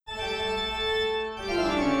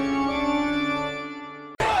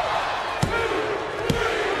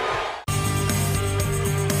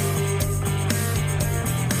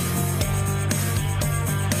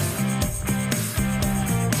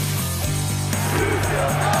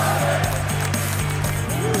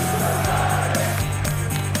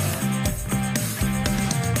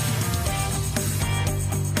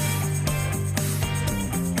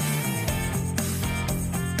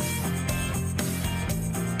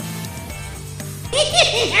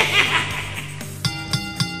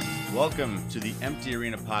Welcome to the Empty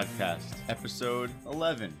Arena Podcast, episode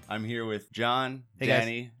 11. I'm here with John, Hey,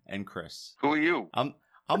 Danny, and Chris. Who are you? I'm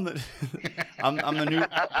the I'm the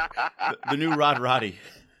new Rod Roddy.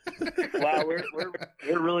 Wow, we're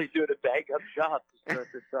really doing a bang up job to start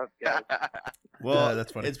this up, guys. Well,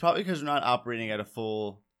 that's funny. It's probably because we're not operating at a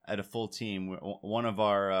full team. One of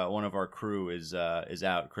our crew is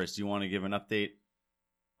out. Chris, do you want to give an update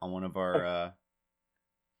on one of our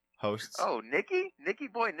hosts? Oh, Nikki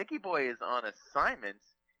Boy is on assignment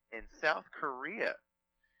in South Korea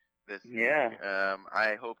this week.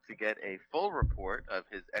 I hope to get a full report of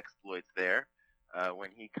his exploits there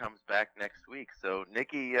when he comes back next week. So,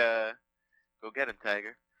 Nikki, go get him,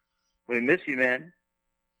 Tiger. We miss you, man.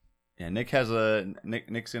 Yeah,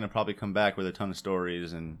 Nick's gonna probably come back with a ton of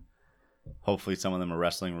stories, and hopefully some of them are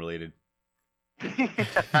wrestling related. That's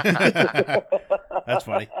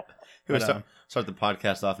funny. Start the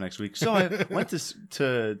podcast off next week. So I went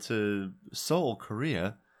to Seoul,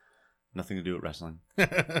 Korea. Nothing to do with wrestling.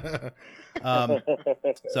 On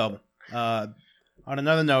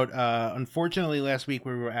another note, unfortunately, last week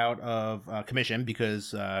we were out of commission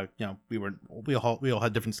because we all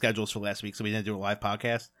had different schedules for last week, so we didn't do a live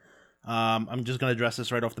podcast. I'm just going to address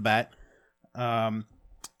this right off the bat.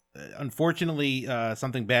 Unfortunately,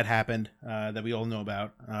 something bad happened that we all know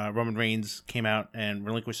about. Roman Reigns came out and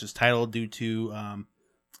relinquished his title due to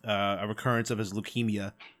a recurrence of his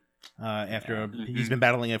leukemia after he's been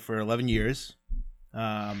battling it for 11 years.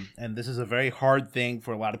 And this is a very hard thing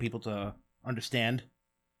for a lot of people to understand.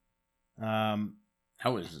 I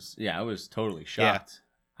was totally shocked.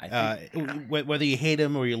 Yeah. I think, whether you hate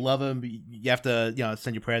him or you love him, you have to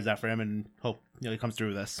send your prayers out for him and hope he comes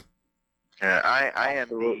through this. I am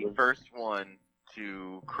the first one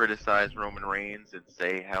to criticize Roman Reigns and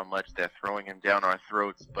say how much they're throwing him down our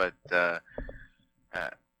throats, but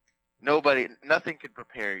nothing could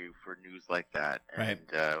prepare you for news like that. Right.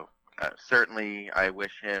 And certainly I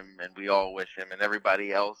wish him, and we all wish him, and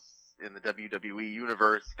everybody else in the WWE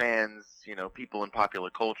universe, fans, people in popular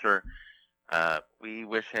culture, we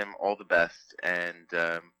wish him all the best. And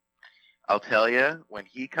I'll tell you, when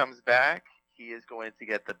he comes back, he is going to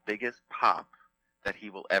get the biggest pop that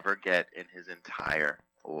he will ever get in his entire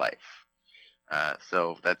life.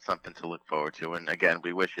 So that's something to look forward to. And again,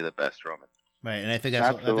 we wish you the best, Roman. Right, and I think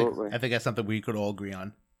that's something we could all agree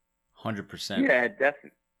on. 100%. Yeah,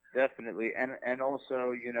 definitely. And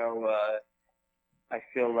also, I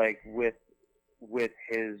feel like with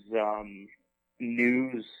his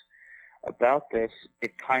news about this,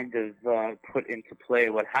 it kind of put into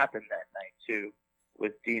play what happened that night too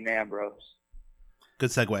with Dean Ambrose. Good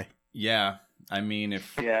segue. Yeah, I mean,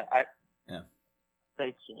 Thanks,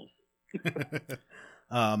 Jimmy.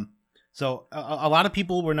 So a lot of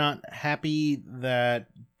people were not happy that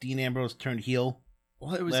Dean Ambrose turned heel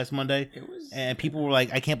last Monday, and people were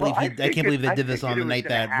like, "I can't believe they did this on the night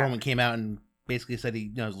that Roman came out and basically said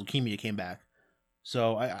his leukemia came back."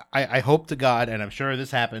 So I hope to God, and I'm sure this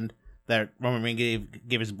happened, that Roman Reigns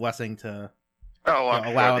gave his blessing to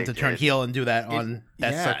allow him to turn heel and do that on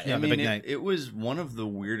the big night. It was one of the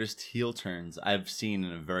weirdest heel turns I've seen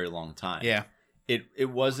in a very long time. Yeah. It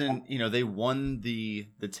wasn't, they won the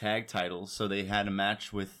tag titles, so they had a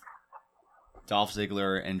match with Dolph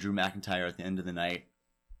Ziggler and Drew McIntyre at the end of the night.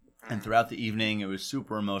 And throughout the evening, it was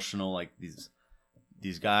super emotional. Like these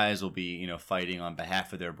guys will be, fighting on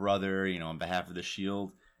behalf of their brother, on behalf of the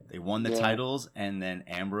Shield. They won the titles, and then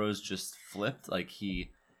Ambrose just flipped.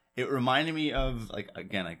 It reminded me of,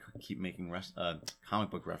 again, I keep making comic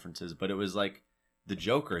book references, but it was like the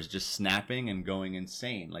Joker is just snapping and going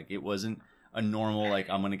insane. Like, it wasn't a normal,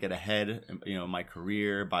 I'm going to get ahead, in my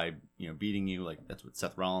career by, beating you. Like, that's what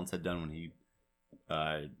Seth Rollins had done when he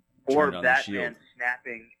or turned on Batman the Shield.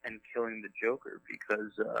 snapping and killing the Joker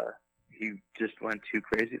because he just went too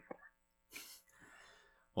crazy for him.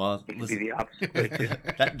 Well, it could be the opposite way too.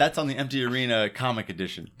 That's on the Empty Arena comic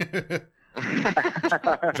edition.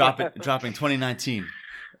 dropping 2019.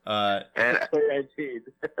 No,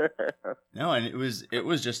 and it was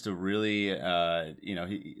just a really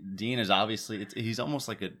Dean is obviously he's almost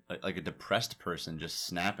like a depressed person just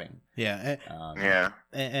snapping. Yeah.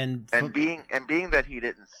 And being that he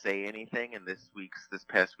didn't say anything in this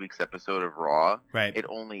past week's episode of Raw, right, it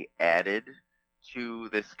only added to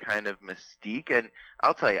this kind of mystique. And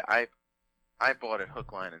I'll tell you, I bought it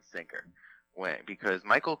hook, line, and sinker because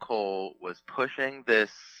Michael Cole was pushing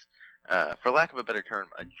this, for lack of a better term,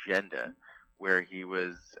 agenda, where he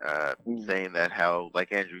was saying that how,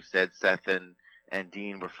 like Andrew said, Seth and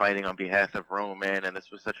Dean were fighting on behalf of Roman, and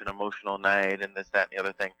this was such an emotional night, and this, that, and the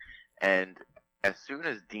other thing. And as soon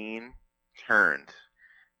as Dean turned,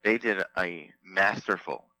 they did a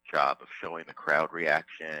masterful job of showing the crowd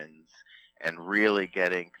reactions and really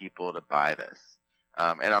getting people to buy this.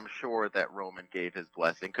 And I'm sure that Roman gave his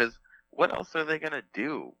blessing, because what else are they going to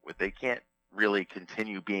do? They can't really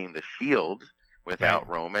continue being the Shield without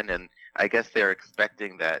Roman, and I guess they're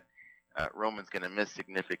expecting that Roman's going to miss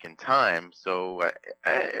significant time. So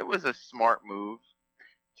it was a smart move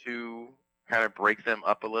to kind of break them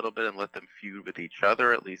up a little bit and let them feud with each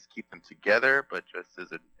other, at least keep them together, but just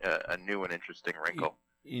as a new and interesting wrinkle.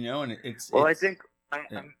 You know, and it's... Well, I think...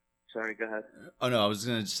 I'm sorry, go ahead. Oh, no, I was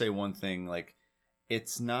going to say one thing. Like,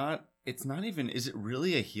 it's not even... Is it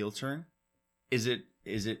really a heel turn? Is it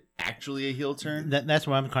actually a heel turn? That's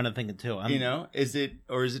what I'm kind of thinking, too. You know, is it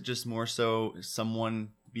just more so someone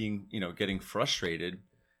being, getting frustrated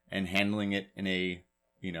and handling it in a,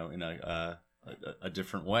 a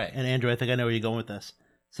different way? And Andrew, I think I know where you're going with this.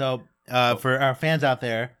 So, for our fans out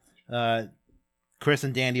there, Chris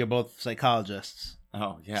and Danny are both psychologists.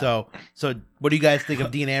 Oh, yeah. So what do you guys think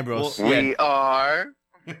of Dean Ambrose? Well, we are.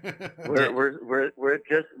 We're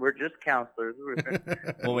just counselors.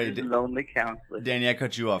 Well, wait, lonely counselors. Danny, I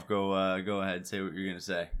cut you off. Go ahead. Say what you're gonna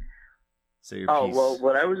say. Say your piece. Well,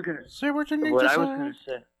 what I was gonna say.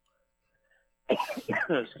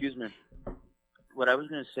 Excuse me. What I was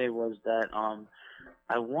gonna say was that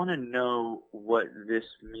I want to know what this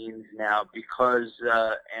means now, because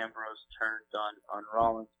Ambrose turned on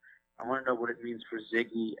Rollins. I want to know what it means for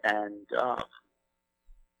Ziggy and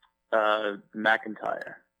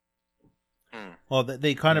McIntyre. Well,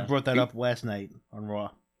 they kind of brought that up last night on Raw.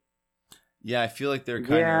 Yeah, I feel like they're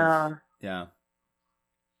kind of... Yeah.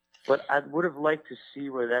 But I would have liked to see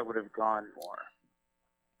where that would have gone more.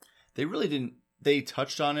 They really didn't... They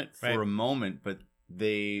touched on it for a moment, but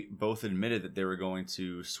they both admitted that they were going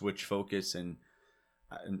to switch focus, and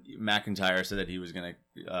McIntyre said that he was going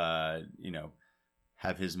to,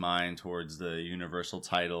 have his mind towards the Universal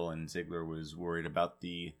title, and Ziggler was worried about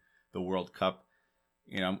the World Cup.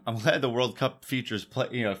 I'm glad the World Cup features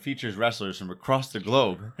wrestlers from across the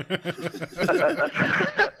globe.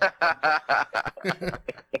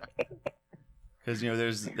 Because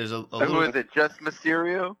there's a little. Was it just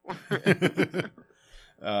Mysterio?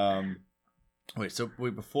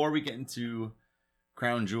 Before we get into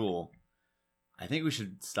Crown Jewel, I think we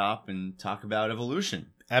should stop and talk about Evolution.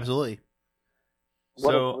 Absolutely.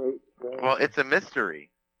 So, well, it's a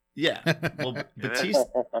mystery. Yeah. Well,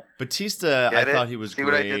 Batista, I thought he was See great.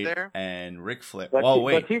 What I did there? And Ric Flair.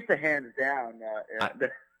 Wait. Batista hands down.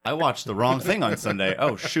 I watched the wrong thing on Sunday.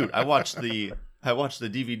 Oh shoot! I watched the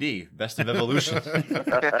DVD, Best of Evolution.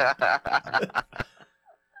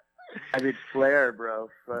 I did Flair, bro.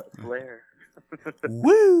 Flair.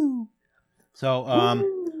 Woo! So,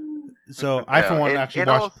 I for one actually watched. In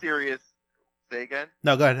all serious, say again.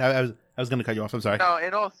 No, go ahead. I was going to cut you off. I'm sorry. No,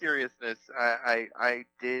 in all seriousness, I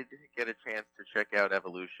did get a chance to check out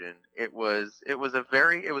Evolution. It was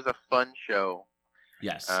a fun show.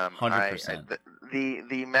 Yes, 100%.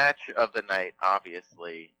 The match of the night,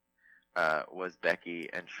 obviously, was Becky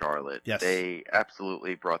and Charlotte. Yes. They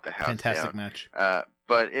absolutely brought the house Fantastic down. Match.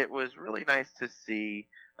 But it was really nice to see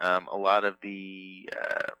a lot of the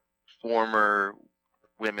former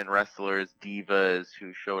women wrestlers, divas,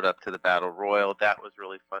 who showed up to the Battle Royal. That was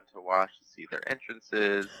really fun to watch, to see their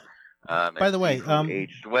entrances. By the way, who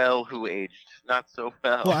aged well, who aged not so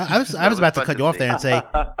well. Well, I was about to cut you off there and say,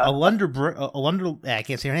 Alundra, I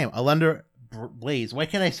can't say her name. Alundra Blaze. Why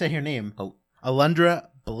can't I say her name? Alundra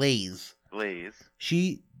Blaze.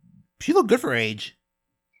 She looked good for her age,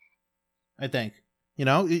 I think. She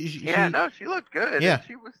looked good. Yeah. And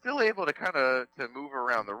she was still able to kind of to move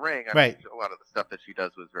around the ring. I mean, a lot of the stuff that she does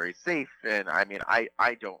was very safe, and I mean, I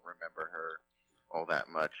don't remember her all that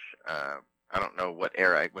much. I don't know what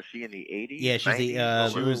era. Was she in the 80s? Yeah, she's she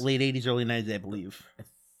was late 80s, early 90s, I believe. I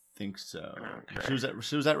think so. Okay. She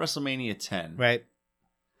was at WrestleMania 10. Right.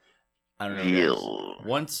 I don't know.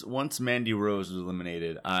 Once Mandy Rose was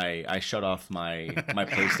eliminated, I shut off my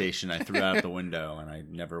PlayStation. I threw it out the window, and I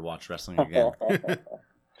never watched wrestling again.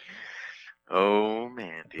 Oh,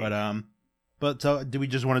 Mandy. But so do we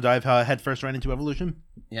just want to dive head first right into Evolution?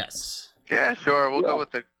 Yes. Yeah, sure. We'll go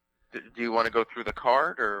with the. Do you want to go through the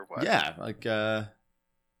card or what? Yeah,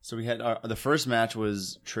 so we had the first match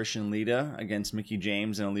was Trish and Lita against Mickie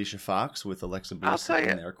James and Alicia Fox with Alexa Bliss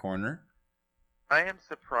in their corner. I am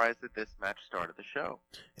surprised that this match started the show.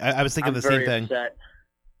 I was thinking the same thing. Upset.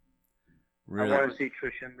 Really? I want to see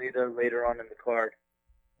Trish and Lita later on in the card.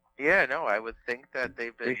 Yeah, no, I would think that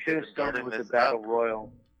they should have started with the Battle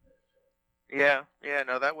Royal. Yeah,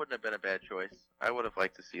 no, that wouldn't have been a bad choice. I would have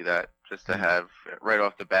liked to see that, just to have right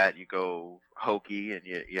off the bat you go hokey and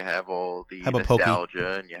you have all the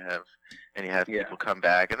nostalgia and you have people come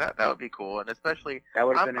back, and that would be cool. And especially that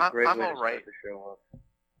would have been a great way to start the show up.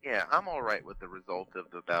 Yeah, I'm all right with the result of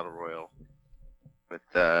the Battle Royal. With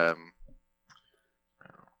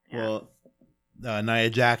Nia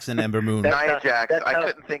Jax and Ember Moon. Nia Jax. I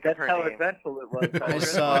couldn't think of her name. That's how eventful it was.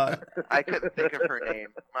 I couldn't think of her name.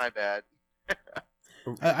 My bad.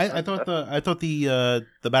 I thought the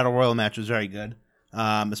Battle Royal match was very good,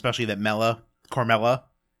 especially that Carmella,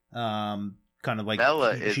 kind of like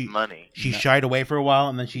Mella is money. She shied away for a while,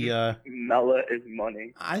 and then she Mella is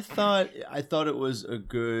money. I thought it was a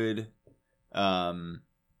good. I'm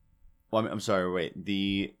sorry. Wait.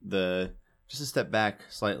 The just to step back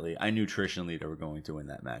slightly. I knew Trish and Lita were going to win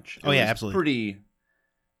that match. It was absolutely. Pretty.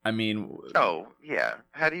 I mean. Oh yeah.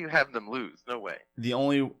 How do you have them lose? No way. The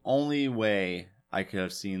only way I could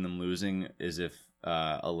have seen them losing is if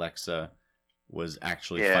Alexa was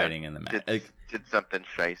actually fighting in the match. Did something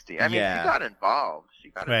shiesty. I mean, she got involved.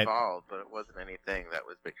 Involved, but it wasn't anything that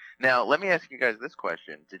was big. Now, let me ask you guys this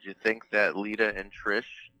question. Did you think that Lita and Trish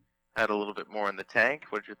had a little bit more in the tank?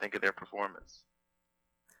 What did you think of their performance?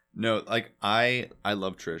 No, like I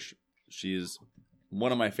love Trish. She's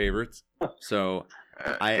one of my favorites. So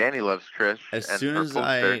Danny loves Trish. As soon as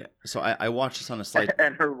I watched this on a slight.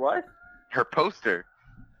 And her what? Her poster.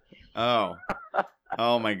 Oh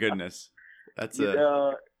my goodness. That's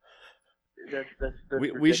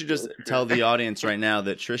we should just tell the audience right now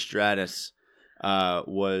that Trish Stratus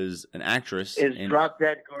was an actress. Is drop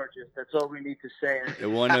dead gorgeous. That's all we need to say.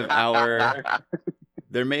 One of our.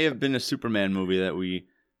 There may have been a Superman movie that we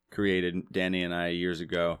created, Danny and I, years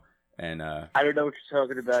ago, and I don't know what you're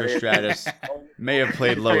talking about. Trish Stratus may have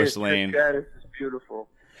played Lois Lane. Trish Stratus is beautiful.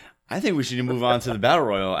 I think we should move on to the Battle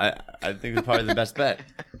Royal. I think it's probably the best bet.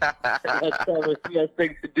 That's all we got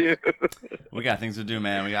things to do. We got things to do,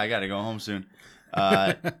 man. I got to go home soon.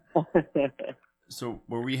 So,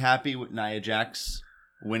 were we happy with Nia Jax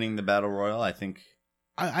winning the Battle Royal? I think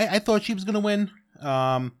I thought she was going to win.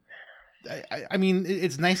 I mean,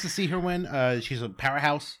 it's nice to see her win. She's a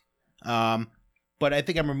powerhouse. But I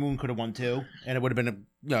think Ember Moon could have won too, and it would have been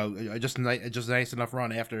just a nice enough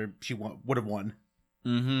run after she would have won.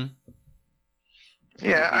 Mm-hmm.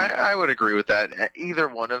 Yeah, I would agree with that. Either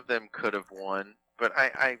one of them could have won, but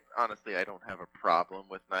I honestly I don't have a problem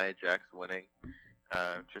with Nia Jax winning.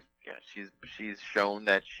 She's shown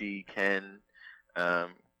that she can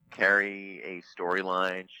carry a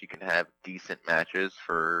storyline. She can have decent matches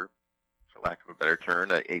for lack of a better term,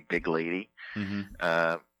 a big lady. Mm-hmm.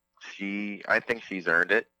 I think she's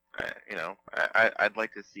earned it. I'd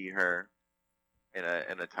like to see her in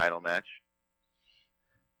a title match.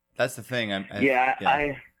 That's the thing. Go ahead.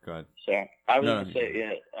 Sorry, I was going to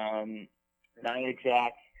say, Nia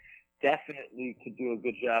Jax definitely could do a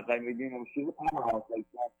good job. I mean, she's a powerhouse. Like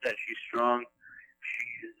John said, she's strong.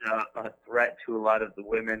 She's a threat to a lot of the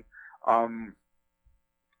women. I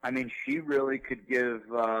mean, she really could give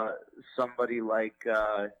somebody like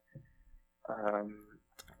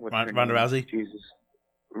Ronda Rousey. Jesus,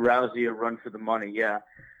 Rousey a run for the money. Yeah,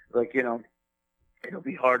 like it'll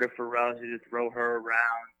be harder for Rousey to throw her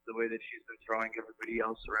around the way that she's been throwing everybody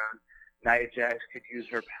else around. Nia Jax could use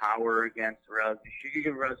her power against Rousey. She could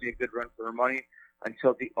give Rousey a good run for her money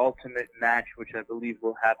until the ultimate match, which I believe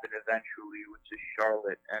will happen eventually, which is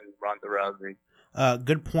Charlotte and Ronda Rousey.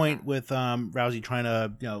 Good point with Rousey trying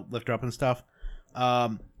to lift her up and stuff.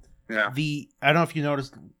 I don't know if you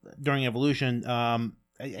noticed during Evolution.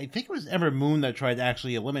 I think it was Ember Moon that tried to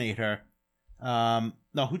actually eliminate her.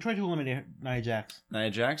 No, who tried to eliminate Nia Jax?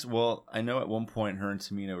 Nia Jax? Well, I know at one point her and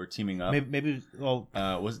Tamina were teaming up. Maybe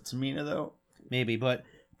was it Tamina though? Maybe, but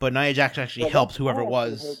Nia Jax actually helped whoever it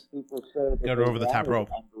was get her over the top rope.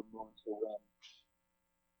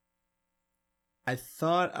 I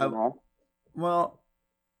thought I heard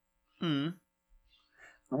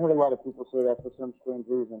a lot of people say that for some strange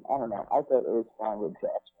reason. I don't know. I thought it was fine with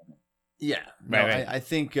Jax. Yeah, right. I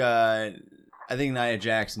think Nia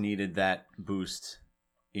Jax needed that boost,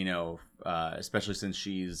 especially since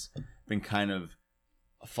she's been kind of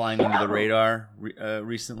flying under the radar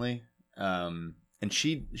recently. And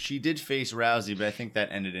she did face Rousey, but I think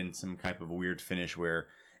that ended in some type of weird finish where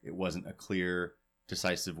it wasn't a clear,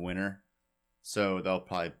 decisive winner. So they'll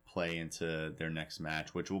probably play into their next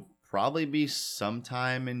match, which will probably be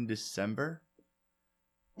sometime in December.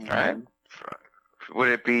 All right. Would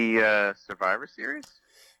it be Survivor Series?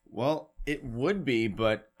 Well, it would be,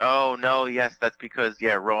 but... Oh, no, yes, that's because,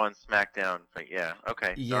 Raw and SmackDown. But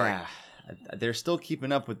okay, sorry. Yeah, they're still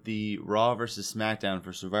keeping up with the Raw versus SmackDown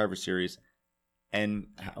for Survivor Series. And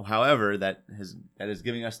however, that is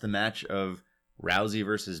giving us the match of Rousey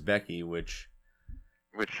versus Becky, which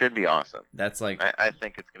should be awesome. That's like I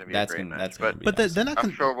think it's going to be a great match. But they're not.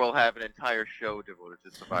 I'm sure we'll have an entire show devoted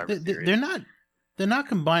to Survivor Series. They're not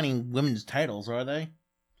combining women's titles, are they?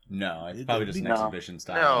 No, it's probably just an exhibition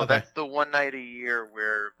style. No, Okay. that's the one night a year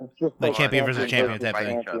where the champion versus champion type fight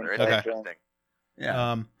thing. each other. It's Okay. interesting.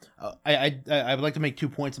 Yeah. I would like to make 2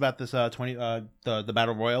 points about this the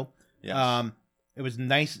Battle Royal. Yes. It was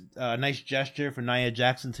nice gesture for Nia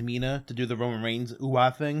Jax and Tamina to do the Roman Reigns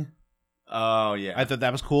ooh-ah thing. Oh yeah. I thought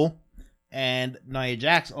that was cool. And Nia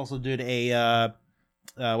Jax also did a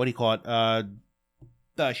what do you call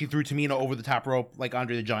it? She threw Tamina over the top rope like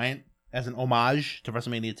Andre the Giant as an homage to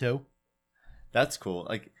WrestleMania 2. That's cool.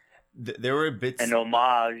 Like there were bits. An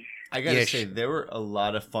homage. I gotta say there were a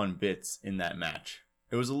lot of fun bits in that match.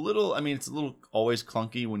 It was a little. I mean, it's a little always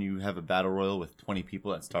clunky when you have a battle royal with 20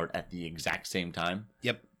 people that start at the exact same time.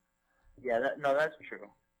 Yep. Yeah, that's true.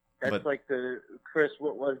 That's like Chris.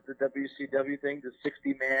 What was the WCW thing? The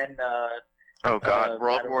 60-man. Oh God,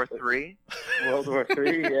 World War III. World War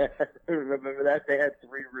III. Yeah, remember that? They had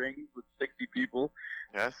 3 rings with 60 people.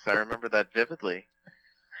 Yes, I remember that vividly.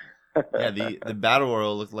 Yeah, the battle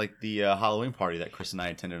royal looked like the Halloween party that Chris and I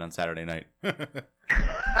attended on Saturday night.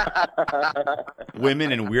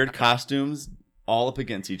 Women in weird costumes, all up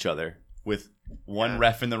against each other, with one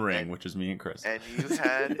ref in the ring, which is me and Chris. And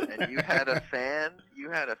you had a fan. You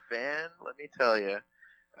had a fan. Let me tell you,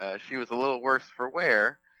 she was a little worse for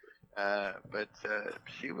wear, but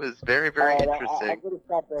she was very, very interesting. I'm going to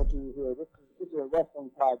stop after you here. This is a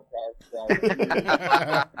wrestling podcast.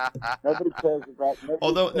 Nobody cares about.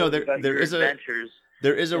 Although no, there is adventures.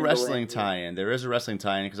 There is a wrestling tie-in. There is a wrestling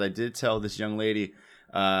tie-in because I did tell this young lady.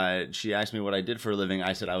 She asked me what I did for a living.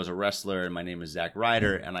 I said I was a wrestler and my name is Zack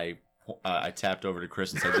Ryder. And I tapped over to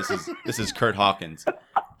Chris and said, "This is Kurt Hawkins."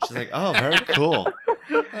 She's like, "Oh, very cool."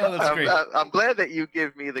 Oh, that's great. I'm glad that you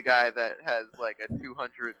give me the guy that has like a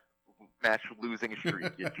 200 match losing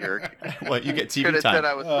streak. You jerk. What, you get TV Could have time? said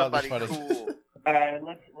I was somebody cool.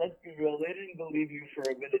 Let's be real. They didn't believe you for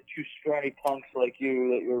a minute. 2 scrawny punks like you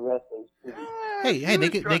that you're wrestlers. Hey, they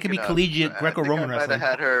could be collegiate Greco-Roman I wrestling. might have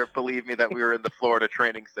had her believe me that we were in the Florida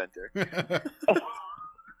Training Center.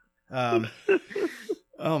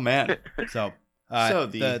 Oh man. So I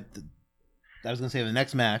was gonna say the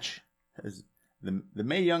next match is the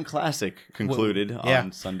Mae Young Classic concluded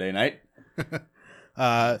on Sunday night.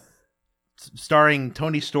 Starring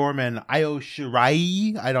Toni Storm and Io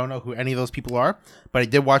Shirai. I don't know who any of those people are, but I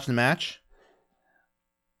did watch the match.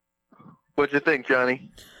 What'd you think, Johnny?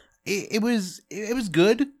 It was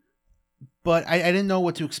good, but I didn't know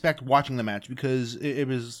what to expect watching the match because it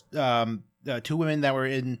was 2 women that were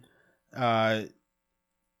in. I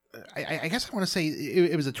guess I want to say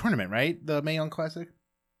it was a tournament, right? The Mae Young Classic.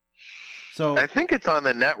 So I think it's on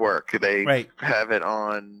the network. They right. have it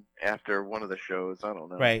on after one of the shows. I don't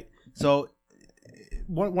know. Right. So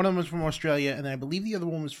one of them was from Australia, and I believe the other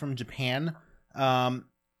one was from Japan. And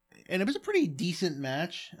it was a pretty decent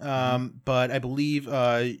match. But I believe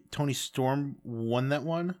Toni Storm won that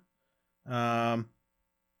one. Yep.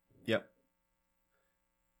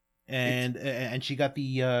 And she got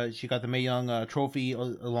the Mae Young trophy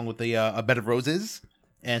along with the a bed of roses,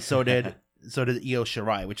 and so did Io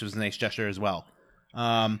Shirai, which was a nice gesture as well.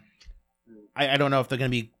 I don't know if they're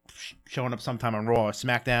going to be showing up sometime on Raw or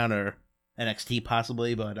SmackDown or NXT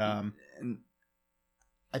possibly, but and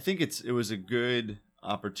I think it was a good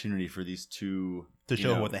opportunity for these two to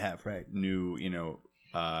show what they have, right? New,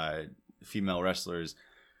 female wrestlers,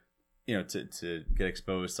 to get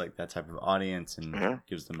exposed to like that type of audience and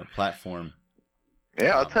gives them a platform.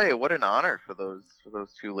 Yeah, I'll tell you what an honor for those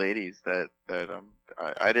 2 ladies that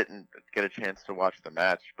I didn't get a chance to watch the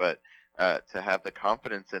match, but to have the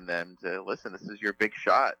confidence in them to listen, this is your big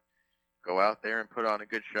shot. Go out there and put on a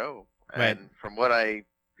good show. Right. And from what I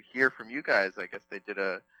hear from you guys, I guess they did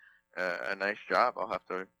a nice job. I'll have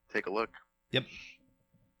to take a look. Yep.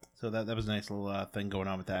 So that was a nice little thing going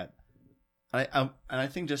on with that. I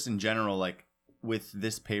think just in general, like with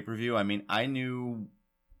this pay-per-view, I mean, I knew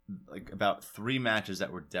like about 3 matches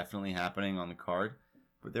that were definitely happening on the card,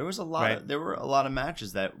 but there was a lot. There were a lot of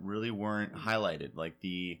matches that really weren't highlighted, like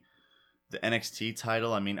the NXT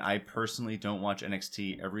title. I mean, I personally don't watch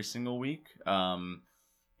NXT every single week. I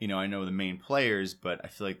know the main players, but I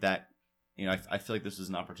feel like that. I feel like this was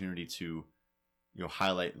an opportunity to,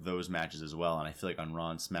 highlight those matches as well. And I feel like on Raw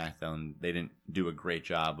and SmackDown, they didn't do a great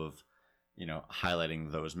job of,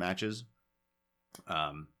 highlighting those matches.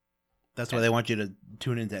 That's why they want you to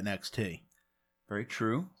tune into NXT. Very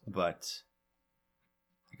true, but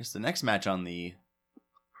I guess the next match on the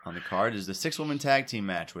on the card is the 6-woman tag team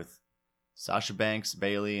match with Sasha Banks,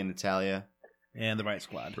 Bayley, and Natalya. And the Riot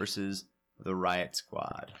Squad. Versus the Riot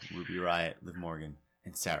Squad. Ruby Riott, Liv Morgan,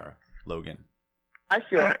 and Sarah Logan. I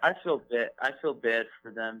feel bad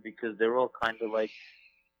for them because they're all kind of like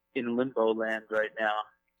in limbo land right now.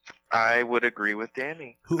 I would agree with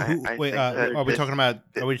Danny. Are we talking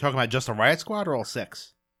about just the Riot Squad or all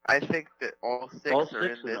 6? I think that all six are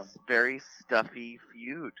in this very stuffy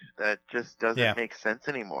feud that just doesn't make sense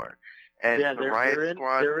anymore. And the Riot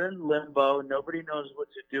Squad, they're in limbo. Nobody knows what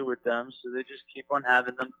to do with them, so they just keep on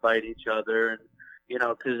having them fight each other, and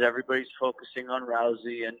because everybody's focusing on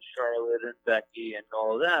Rousey and Charlotte and Becky and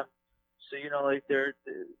all of them. So I think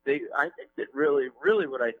that really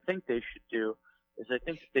what I think they should do is I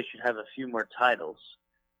think that they should have a few more titles.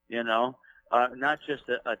 Not just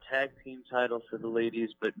a tag team title for the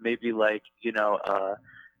ladies, but maybe like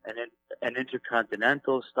an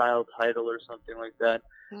intercontinental style title or something like that.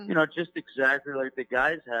 Just exactly like the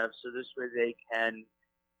guys have, so this way they can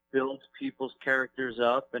build people's characters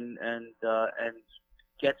up and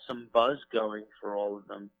get some buzz going for all of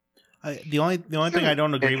them. The only thing I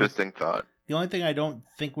don't agree with. Interesting thought. The only thing I don't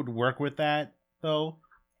think would work with that though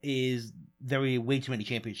is there would be way too many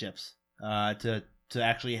championships to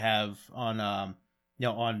actually have on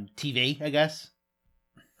on TV, I guess,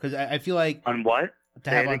 because I feel like on what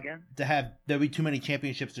there'd be too many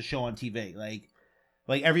championships to show on TV.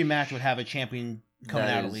 Like every match would have a champion coming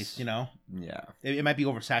out at least. Yeah, it might be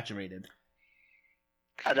oversaturated.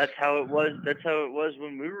 That's how it was. That's how it was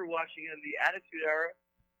when we were watching it in the Attitude Era.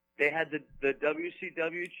 They had the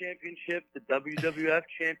WCW championship, the WWF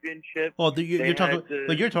championship. Well,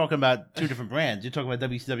 you're talking about two different brands. You're talking about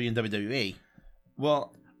WCW and WWE.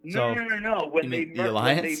 Well, no. When they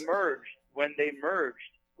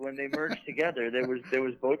merged together, there was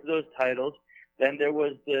both of those titles. Then there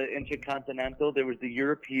was the Intercontinental. There was the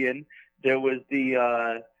European. There was the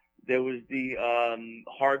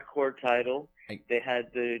Hardcore title. They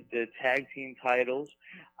had the tag team titles.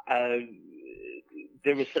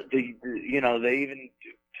 There was they even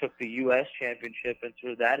took the U.S. championship and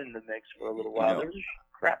threw that in the mix for a little while. There was a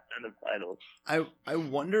crap ton of titles. I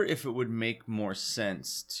wonder if it would make more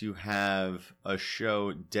sense to have a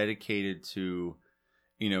show dedicated to,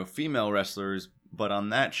 female wrestlers, but on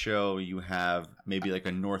that show you have maybe like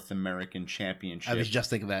a North American championship. I was just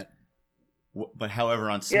thinking that. But however,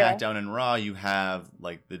 on SmackDown and Raw you have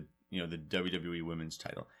like the WWE Women's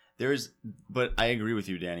title. But I agree with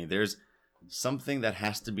you, Danny. There's something that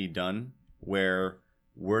has to be done where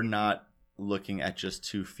we're not looking at just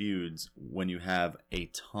two feuds when you have a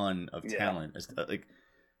ton of talent.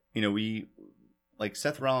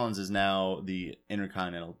 Seth Rollins is now the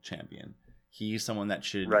Intercontinental Champion. He's someone that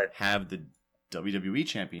should have the WWE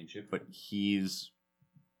Championship, but he's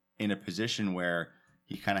in a position where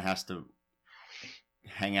he kind of has to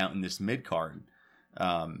hang out in this mid card.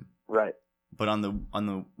 Right. But on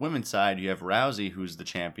the women's side, you have Rousey, who's the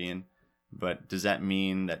champion. But does that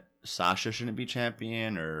mean that Sasha shouldn't be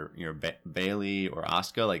champion, or Bayley or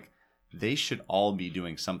Asuka? Like, they should all be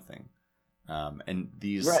doing something. And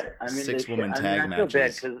these 6-woman tag matches. I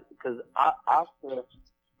feel bad because Asuka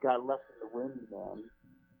got left in the wind, man.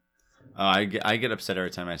 I get upset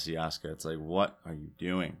every time I see Asuka. It's like, what are you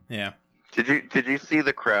doing? Yeah. Did you see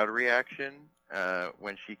the crowd reaction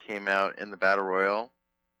when she came out in the Battle Royal?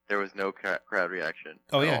 There was no crowd reaction.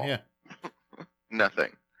 Oh yeah.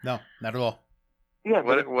 Nothing. No, not at all. Yeah,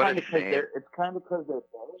 what a shame. It's kind of because they're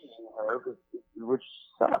blaming her, which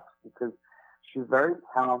sucks because she's very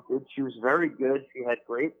talented. She was very good. She had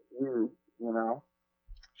great views,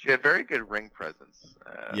 She had very good ring presence.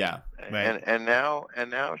 Right. And now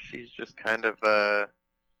she's just kind of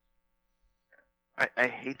I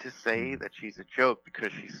hate to say that she's a joke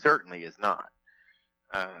because she certainly is not.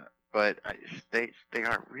 But they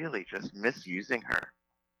are really just misusing her.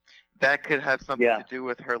 That could have something to do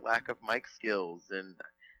with her lack of mic skills, and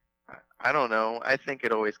I don't know. I think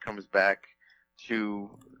it always comes back to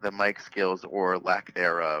the mic skills or lack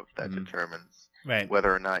thereof that determines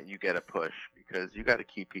whether or not you get a push, because you got to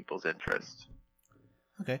keep people's interest.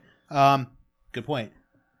 Okay. Good point.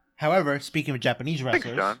 However, speaking of Japanese wrestlers,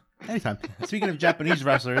 thanks, John. Anytime. Speaking of Japanese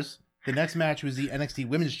wrestlers, the next match was the NXT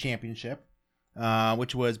Women's Championship,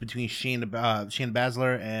 which was between Shayna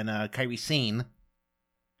Baszler and Kairi Sane.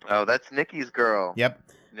 Oh, that's Nikki's girl. Yep.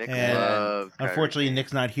 Nick loves Kairi unfortunately, Sane.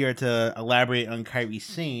 Nick's not here to elaborate on Kairi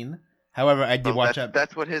Sane. However, I did watch that.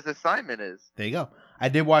 That's what his assignment is. There you go. I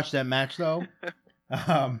did watch that match though,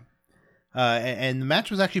 and the match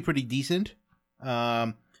was actually pretty decent.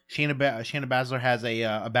 Shayna Baszler has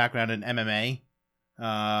a background in MMA,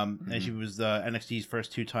 and she was the NXT's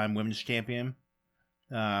first 2-time women's champion.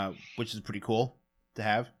 which is pretty cool to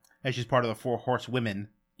have. And she's part of the 4 Horsewomen.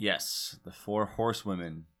 Yes, the 4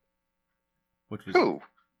 Horsewomen. Which was who?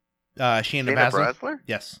 Shayna Baszler. Baszler?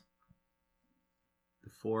 Yes. The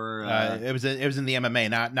 4. It was in the MMA,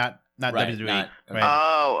 not right, WWE. Not, right.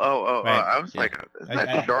 Oh! Right. I was like, isn't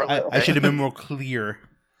that Charlotte? I should have been more clear.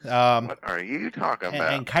 What are you talking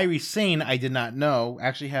about? And Kairi Sane, I did not know,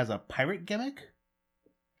 actually has a pirate gimmick,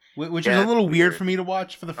 which Yeah, is a little it's weird weird for me to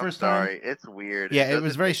watch for the first sorry, time. it's weird. Yeah, it was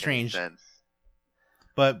doesn't very make any strange. sense.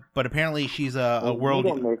 But apparently she's a world.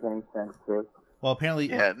 You don't make any sense, Chris. Well, apparently.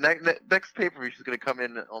 Yeah, next pay-per-view she's gonna come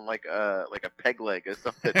in on like a peg leg or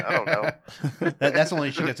something. I don't know. That's only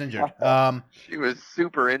if she gets injured. She was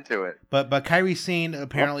super into it. But Kairi Sane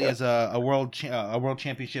apparently is a world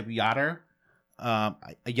championship yachter, a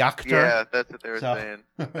yachter. Yeah, that's what they were So- saying.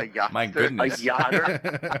 A yachter. My goodness. A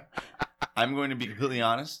yachter. I'm going to be completely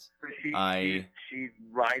honest. She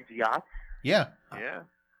rides yachts. Yeah. Yeah.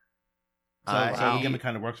 So the gimmick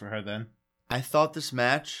kind of works for her then. I thought this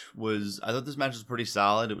match was pretty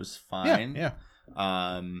solid. It was fine. Yeah.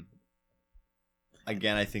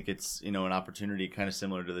 Again, I think it's an opportunity kind of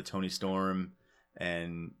similar to the Toni Storm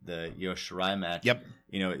and the Io Shirai match. Yep.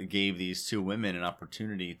 It gave these 2 women an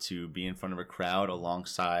opportunity to be in front of a crowd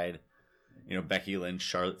alongside, Becky Lynch,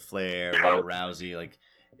 Charlotte Flair, Ronda Rousey. Like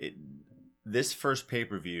this first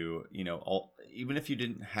pay-per-view, even if you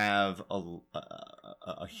didn't have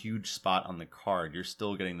a huge spot on the card, you're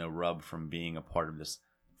still getting the rub from being a part of this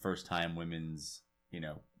first-time women's,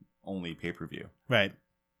 only pay-per-view. Right.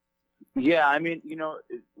 Yeah, I mean,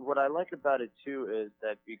 what I like about it too is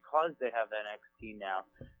that because they have NXT now,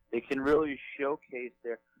 they can really showcase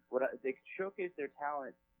their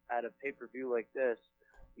talent at a pay-per-view like this,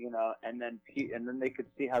 and then they could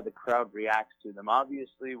see how the crowd reacts to them.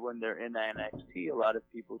 Obviously, when they're in NXT, a lot of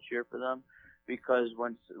people cheer for them because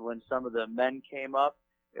when some of the men came up,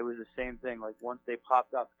 it was the same thing. Like once they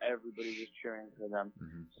popped up, everybody was cheering for them.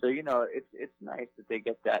 Mm-hmm. So it's nice that they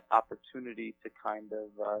get that opportunity to kind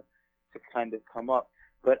of come up.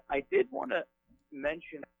 But I did want to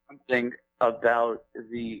mention something about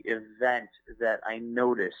the event that I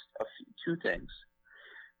noticed. Two things.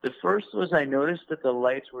 The first was I noticed that the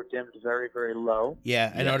lights were dimmed very, very low.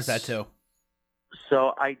 Yeah, I noticed that too.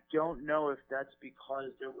 So I don't know if that's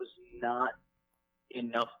because there was not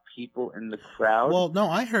enough people in the crowd. Well, no,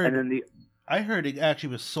 I heard. And then I heard it actually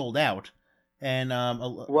was sold out, and I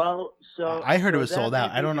heard it was sold out.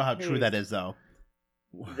 I don't know how true that is though.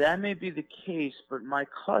 That may be the case, but my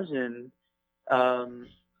cousin,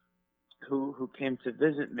 who came to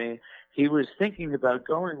visit me, he was thinking about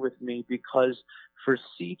going with me because for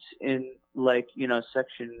seats in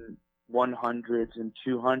section 100s and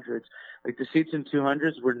 200s, like the seats in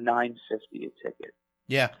 200s were $9.50 a ticket.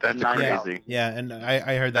 Yeah, that's crazy. Yeah, and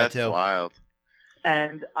I heard that that's too. That's wild.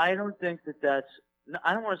 And I don't think that's.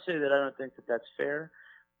 I don't want to say that I don't think that that's fair,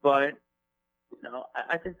 but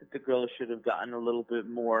I think that the girls should have gotten a little bit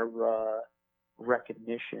more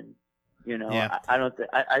recognition. Yeah. I don't think.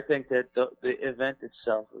 I think that the event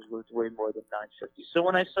itself was worth way more than $9.50. So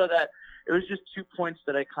when I saw that, it was just 2 points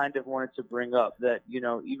that I kind of wanted to bring up. That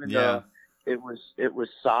even though it was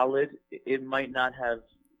solid, it might not have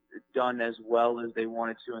done as well as they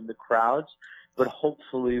wanted to in the crowds, but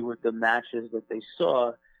hopefully with the matches that they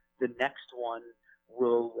saw, the next one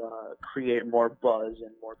will create more buzz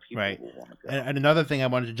and more people will want to go. And another thing I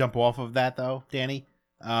wanted to jump off of that though, Danny,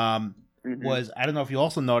 was I don't know if you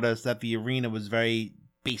also noticed that the arena was very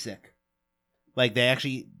basic. Like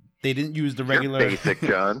they didn't use the regular basic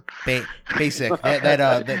John. Basic. They were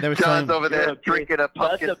John's selling over there drinking a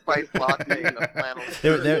pumpkin spice latte in a flannel.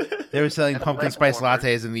 They were selling pumpkin spice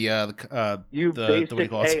lattes in the what do you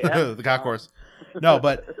call it? The concourse. No,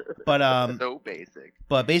 but so basic.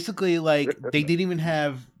 But basically, like they didn't even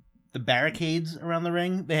have the barricades around the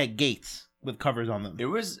ring. They had gates with covers on them. It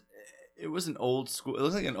was an old school. It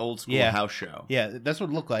was like an old school house show. Yeah, that's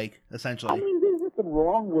what it looked like essentially. I mean, there's nothing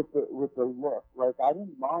wrong with the look. Like I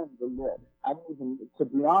didn't mind the look. I didn't even, to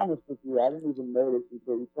be honest with you, I didn't even notice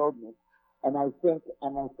until you told me. And I think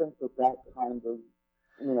that kind of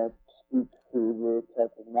speaks to the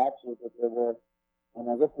type of matches that there were. And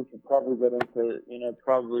I guess we should probably get into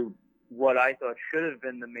probably what I thought should have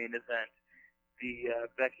been the main event, the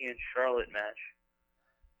Becky and Charlotte match.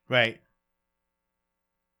 Right.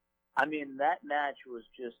 I mean, that match was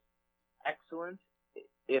just excellent.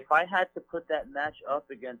 If I had to put that match up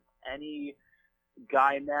against any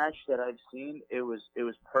guy match that I've seen, it was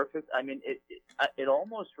perfect. I mean, it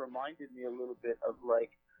almost reminded me a little bit of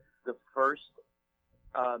like the first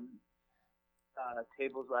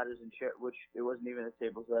tables, ladders, and chairs, which it wasn't even a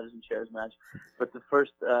tables, ladders, and chairs match, but the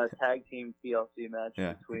first tag team TLC match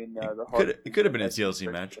between the Hardys. It could have been a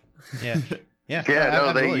TLC match. Yeah. Yeah.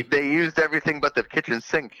 No, they used everything but the kitchen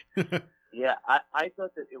sink. Yeah, I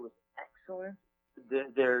thought that it was excellent.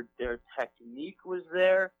 Their technique was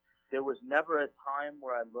there. There was never a time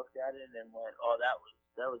where I looked at it and went, "Oh,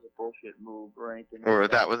 that was a bullshit move" or anything. Or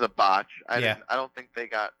like that was a botch. I Yeah. don't think they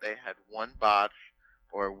had one botch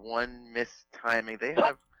or one missed timing. They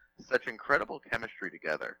have such incredible chemistry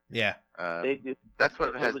together. Yeah. They do. That's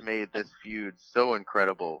what has made this feud so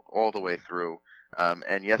incredible all the way through.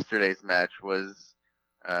 And yesterday's match was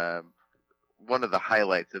one of the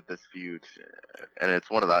highlights of this feud, and it's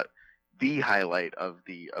one of the highlight of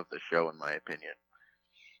the show, in my opinion.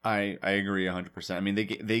 I agree 100%. I mean,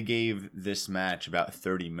 they gave this match about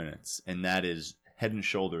 30 minutes, and that is head and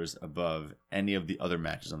shoulders above any of the other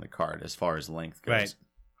matches on the card as far as length goes. Right.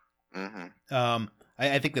 Mm-hmm.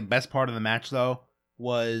 I think the best part of the match though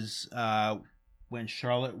was when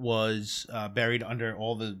Charlotte was buried under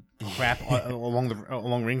all the crap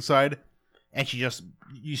along ringside, and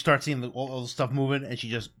you start seeing all the stuff moving, and she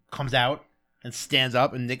just comes out and stands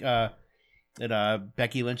up, and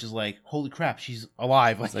Becky Lynch is like, "Holy crap, she's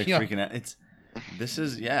alive!" It's like freaking out. This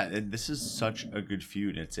is such a good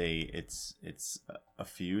feud. It's a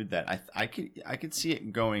feud that I could see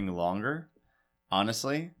it going longer.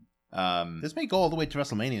 Honestly, this may go all the way to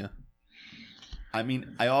WrestleMania. I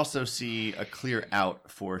mean, I also see a clear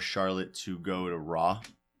out for Charlotte to go to Raw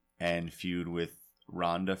and feud with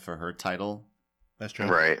Ronda for her title. That's true.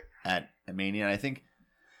 Right. At Mania.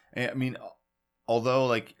 And I mean, although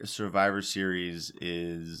like Survivor Series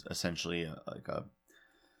is essentially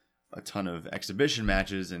a ton of exhibition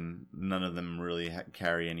matches and none of them really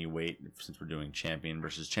carry any weight since we're doing champion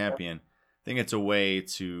versus champion, I think it's a way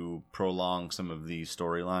to prolong some of the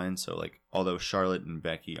storylines. So like, although Charlotte and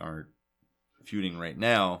Becky aren't feuding right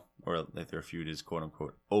now, or like their feud is quote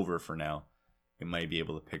unquote over for now, it might be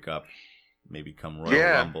able to pick up, maybe come Royal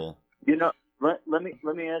Rumble. You know, let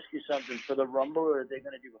me ask you something. For the Rumble, are they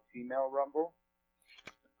going to do a female Rumble?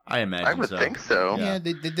 I imagine I would think so. Yeah,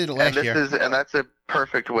 they did it last year. And that's a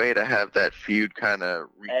perfect way to have that feud kind of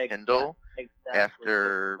rekindle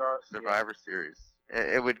after Survivor Series.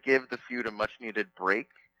 It would give the feud a much-needed break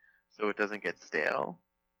so it doesn't get stale.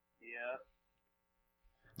 Yeah.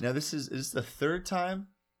 Now, is this the third time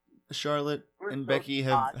Charlotte and Becky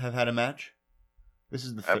have had a match? This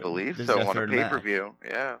is the third. I believe so, on a pay-per-view.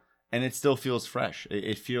 Yeah. And it still feels fresh.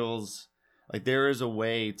 It feels like there is a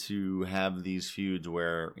way to have these feuds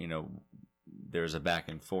where, you know, there's a back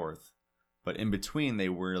and forth. But in between, they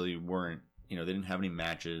really weren't, you know, they didn't have any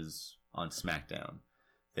matches on SmackDown.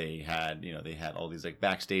 They had all these like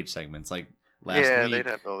backstage segments. Like last week. Yeah, they'd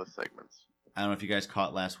have all the segments. I don't know if you guys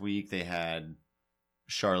caught last week. They had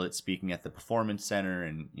Charlotte speaking at the Performance Center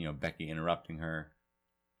and, you know, Becky interrupting her.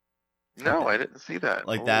 No, I didn't see that.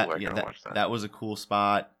 Like that. Yeah, that was a cool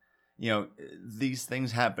spot. You know, these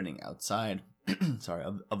things happening outside,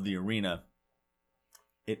 of the arena,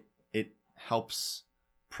 it helps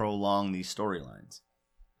prolong these storylines.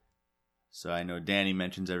 So I know Danny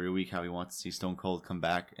mentions every week how he wants to see Stone Cold come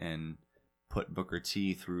back and put Booker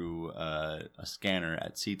T through a scanner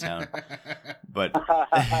at C-Town. But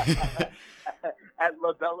at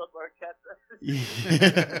La Bella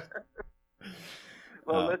Marquesa.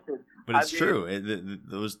 Well, listen. But it's true.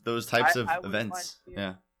 Those types of events.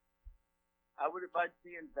 Yeah. I wouldn't mind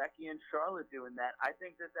seeing Becky and Charlotte doing that. I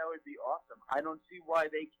think that would be awesome. I don't see why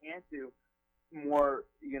they can't do more,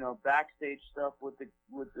 you know, backstage stuff with the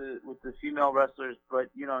female wrestlers,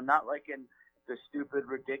 but you know, not like in the stupid,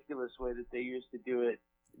 ridiculous way that they used to do it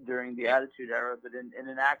during the Attitude Era, but in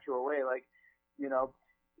an actual way, like, you know,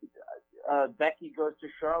 Becky goes to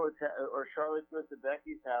Charlotte's, or Charlotte goes to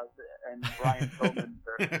Becky's house, and Brian Pillman,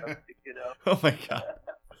 you know. Oh my God.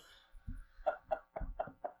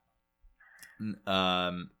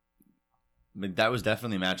 But that was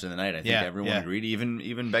definitely match of the night. I think everyone agreed.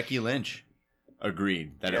 Even Becky Lynch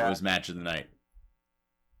agreed that it was match of the night.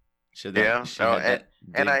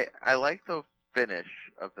 And I like the finish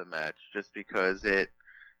of the match just because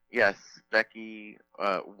Becky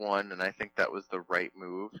won, and I think that was the right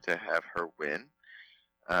move to have her win.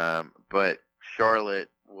 But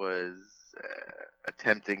Charlotte was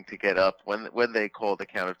attempting to get up when they called the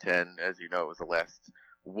count of 10. As you know, it was the last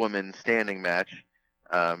woman standing match,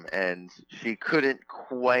 and she couldn't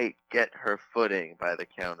quite get her footing by the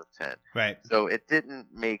count of 10. Right. So it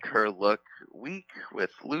didn't make her look weak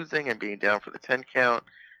with losing and being down for the 10 count.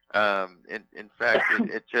 In fact,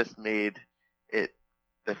 it just made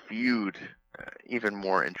the feud even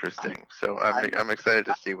more interesting. So I'm excited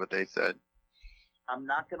to see what they said. I'm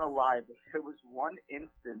not gonna lie, but there was one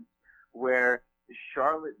instance where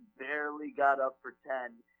Charlotte barely got up for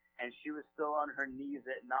 10, and she was still on her knees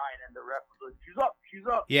at 9, and the ref was like, she's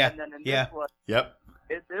up. Yeah, and then in yeah. this one, Yep.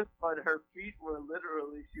 in this one, her feet were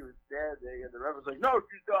literally, she was standing, and the ref was like, no,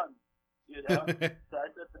 she's done. You know? So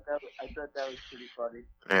I thought that was pretty funny.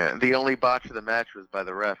 Yeah, the only botch of the match was by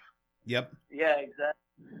the ref. Yep. Yeah, exactly.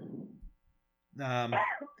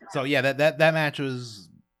 So yeah, that match was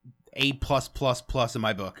A+++ in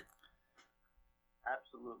my book.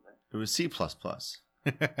 Absolutely. It was C++.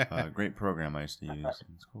 Great program I used to use.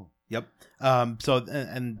 It's cool. Yep. So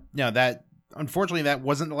and you know that unfortunately that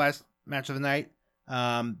wasn't the last match of the night.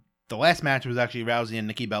 The last match was actually Rousey and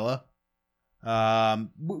Nikki Bella,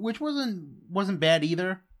 which wasn't bad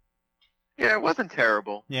either. Yeah, it wasn't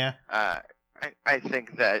terrible. Yeah. I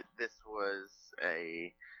think that this was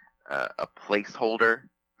a placeholder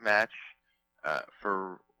match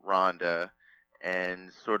for Ronda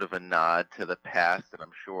and sort of a nod to the past, and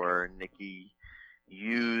I'm sure Nikki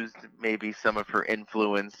used maybe some of her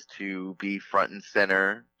influence to be front and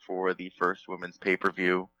center for the first women's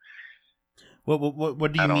pay-per-view.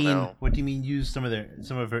 What do you mean? Know. What do you mean? Use some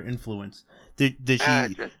of her influence? Did she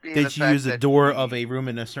use the that door of a room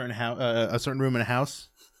in a certain house? A certain room in a house?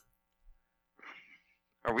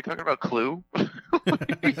 Are we talking about Clue? What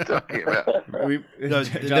are you talking about?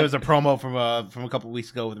 There was a promo from a couple of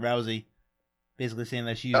weeks ago with Rousey, basically saying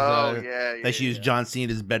that she used she used John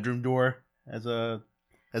Cena's bedroom door as a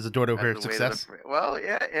door to her success. Well,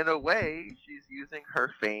 yeah, in a way, she's using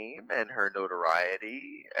her fame and her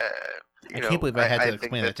notoriety. I can't believe I had to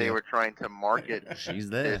explain that to you. They were trying to market.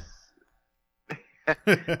 She's there.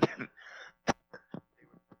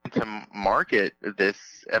 To market this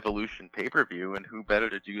Evolution pay-per-view, and who better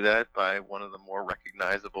to do that by one of the more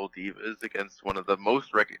recognizable divas against one of the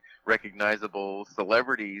most recognizable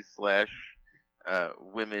celebrities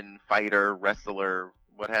 / women fighter, wrestler,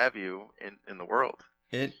 what have you, in the world.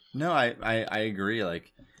 I agree.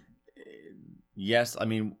 Like, yes, I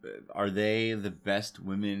mean, are they the best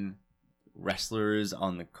women wrestlers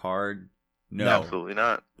on the card? No, absolutely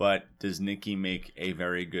not. But does Nikki make a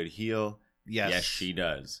very good heel? Yes, she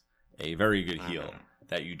does. A very good heel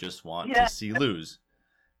that you just want to see lose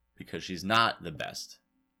because she's not the best.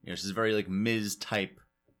 You know, she's very like Miz type.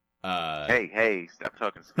 Hey, stop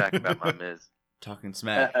talking smack about my Miz. Talking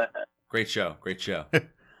smack. Great show. Thanks,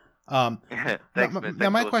 Miz. Now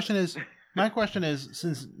my question is,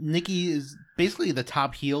 since Nikki is basically the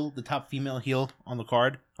top heel, the top female heel on the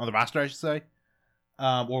card, on the roster, I should say,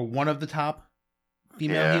 or one of the top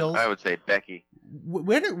female heels. I would say Becky.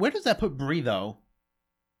 Where does that put Brie though?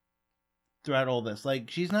 Throughout all this, like,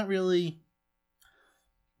 she's not really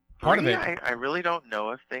part of it. I really don't know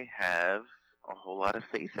if they have a whole lot of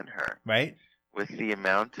faith in her. Right. With the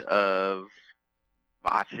amount of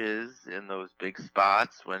botches in those big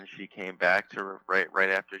spots when she came back to right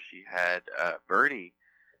after she had Birdie.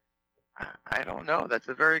 I don't know. That's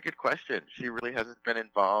a very good question. She really hasn't been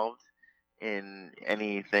involved in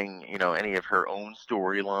anything, any of her own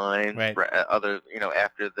storylines, right.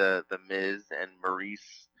 After the Miz and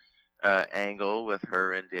Maurice angle with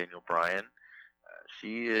her and Daniel Bryan.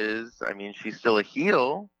 She's still a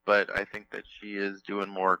heel, but I think that she is doing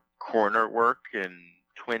more corner work and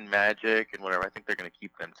twin magic and whatever. I think they're going to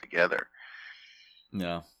keep them together.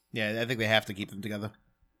 No. Yeah, I think they have to keep them together.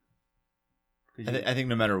 I think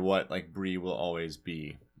no matter what, like, Brie will always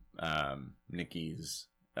be Nikki's.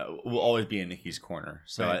 Will always be in Nikki's corner.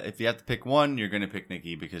 So right. If you have to pick one, you're going to pick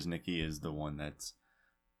Nikki because Nikki is the one that's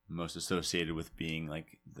most associated with being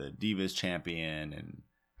like the Divas champion. And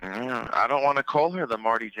I don't want to call her the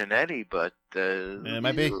Marty Jannetty, but it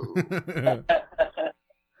might be.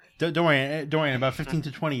 Don't worry. In about 15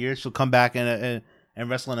 to 20 years, she'll come back and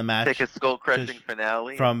wrestle in a match. Take a skull crushing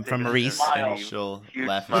finale from Maurice, and she'll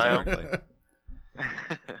laugh hysterically.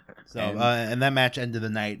 So and that match ended the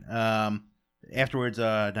night. Afterwards,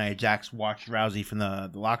 Nia Jax watched Rousey from the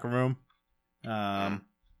locker room,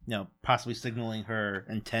 possibly signaling her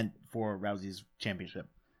intent for Rousey's championship.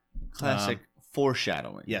 Classic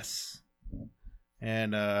foreshadowing. Yes.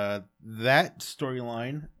 And that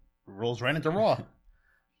storyline rolls right into Raw.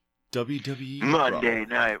 WWE Monday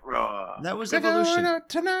Night Raw. That was Evolution.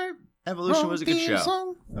 Tonight. Evolution was a good show.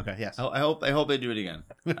 Song. Okay, yes. I hope they do it again.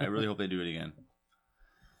 I really hope they do it again.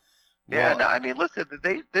 Yeah, no, I mean, listen,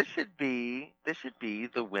 this should be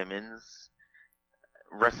the women's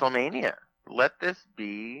WrestleMania. Let this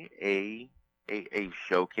be a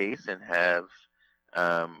showcase and have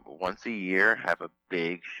once a year have a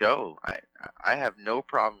big show. I have no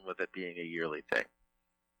problem with it being a yearly thing.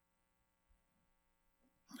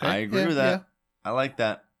 I agree with that. Yeah. I like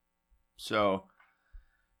that. So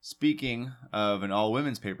speaking of an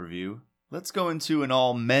all-women's pay-per-view, let's go into an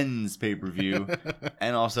all-men's pay-per-view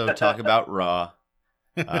and also talk about Raw.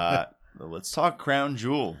 Let's talk Crown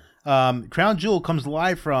Jewel. Crown Jewel comes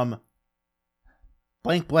live from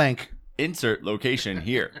blank blank. Insert location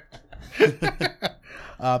here.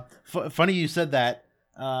 Funny you said that.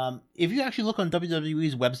 If you actually look on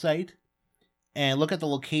WWE's website and look at the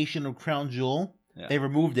location of Crown Jewel, they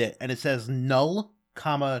removed it and it says null,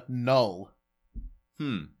 null.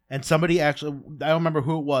 And somebody actually, I don't remember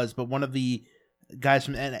who it was, but one of the guys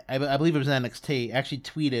from, I believe it was NXT, actually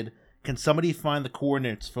tweeted, "Can somebody find the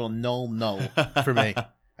coordinates for null for me?"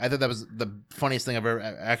 I thought that was the funniest thing I've ever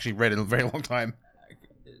actually read in a very long time.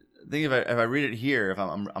 I think if I read it here, if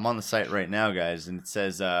I'm on the site right now, guys, and it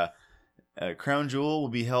says Crown Jewel will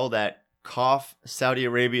be held at Cough, Saudi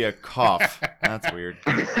Arabia. Cough. That's weird.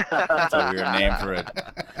 That's a weird name for it.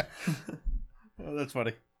 Oh, that's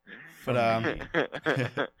funny. But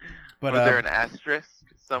was there an asterisk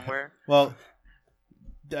somewhere? Well,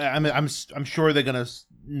 I'm sure they're gonna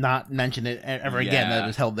not mention it ever again that it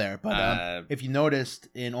was held there. But if you noticed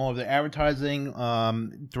in all of the advertising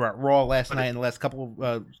throughout Raw last night and the last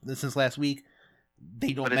couple since last week,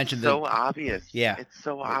 they don't mention it. It's so obvious. Yeah, it's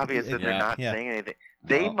so obvious that they're not saying anything.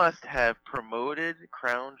 They must have promoted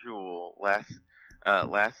Crown Jewel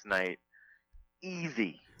last night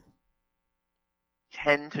easy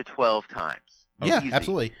 10 to 12 times. Yeah, easy.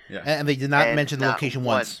 Absolutely. Yeah. And they did not mention the location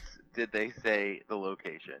once. Did they say the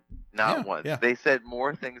location? Not once. Yeah. They said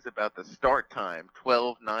more things about the start time,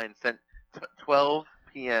 12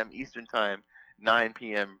 p.m. Eastern Time, 9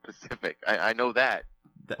 p.m. Pacific. I know that.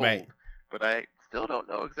 Right. But I still don't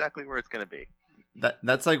know exactly where it's going to be.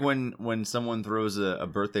 That's like when someone throws a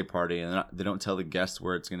birthday party and they don't tell the guests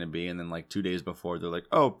where it's going to be, and then like 2 days before they're like,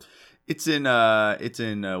 "Oh, it's in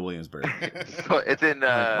Williamsburg." So it's in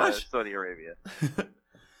Saudi Arabia.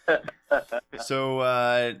 So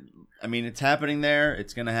I mean, it's happening there.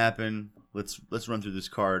 It's going to happen. Let's run through this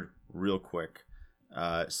card real quick.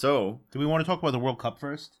 So, do we want to talk about the World Cup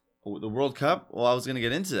first? The World Cup? Well, I was going to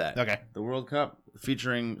get into that. Okay. The World Cup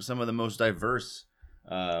featuring some of the most diverse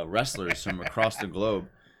wrestlers from across the globe.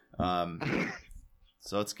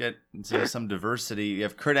 So let's get into some diversity. You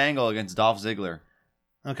have Kurt Angle against Dolph Ziggler.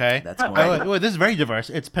 Okay. That's going wait, this is very diverse.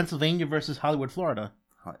 It's Pennsylvania versus Hollywood, Florida.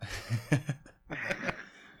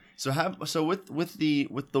 So with the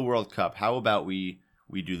World Cup, how about we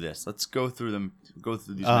do this? Let's go through these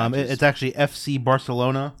matches. It's actually FC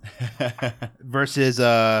Barcelona versus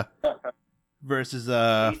Forza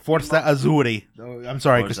Azzurri. Oh, I'm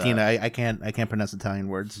sorry, Christina. I can't pronounce Italian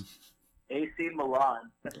words. AC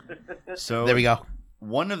Milan. So there we go.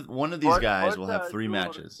 One of these guys will have 3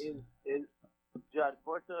 matches. John,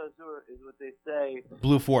 Forza Azzurri is what they say.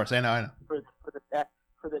 Blue Force. I know. For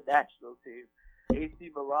the national team.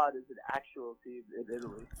 AC Milan is an actual team in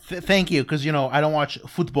Italy. Thank you, because I don't watch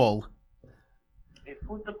football.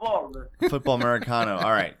 Football Americano.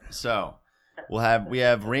 All right, so we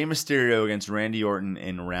have Rey Mysterio against Randy Orton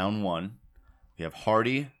in round 1. We have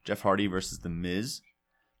Jeff Hardy versus The Miz,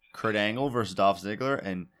 Kurt Angle versus Dolph Ziggler,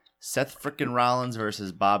 and Seth frickin' Rollins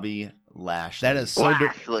versus Bobby Lashley. That is so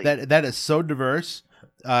that is so diverse.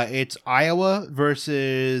 It's Iowa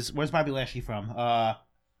versus where's Bobby Lashley from?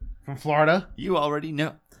 From Florida. You already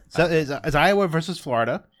know. So it's Iowa versus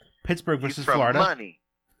Florida, Pittsburgh versus Florida, money.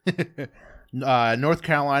 North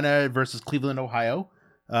Carolina versus Cleveland, Ohio,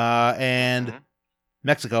 and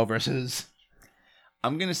Mexico versus.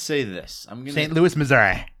 I'm gonna say this. St. Louis,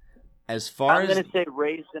 Missouri. As far I'm gonna say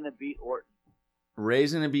Ray's gonna beat Orton.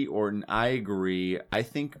 Ray's gonna beat Orton. I agree. I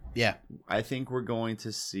think we're going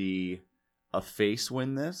to see a face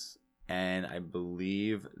win this, and I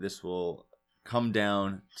believe this will come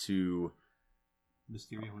down to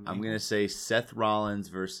Mysterio. I'm gonna say Seth Rollins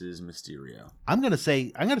versus Mysterio. I'm gonna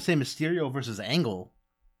say Mysterio versus Angle.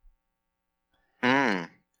 All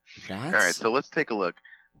right, so let's take a look.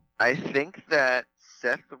 I think that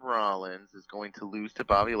Seth Rollins is going to lose to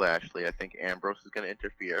Bobby Lashley. I think Ambrose is going to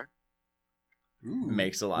interfere.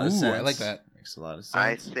 Makes a lot of sense. I like that. Makes a lot of sense.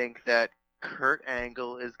 I think that Kurt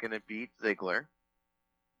Angle is going to beat Ziggler.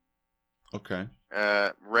 Okay.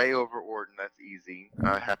 Ray over Orton, that's easy.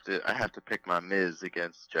 I have to pick my Miz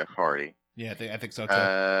against Jeff Hardy. Yeah, I think so too.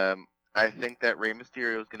 I think that Rey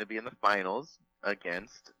Mysterio is going to be in the finals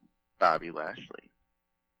against Bobby Lashley.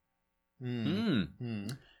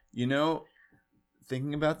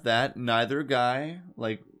 Thinking about that, neither guy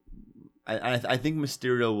I think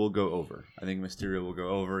Mysterio will go over.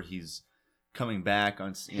 He's coming back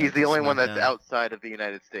on. He's the only one that's outside of the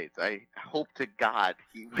United States. I hope to God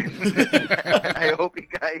he wins. I hope he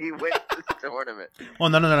wins this tournament. Oh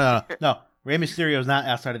no! Rey Mysterio is not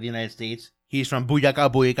outside of the United States. He's from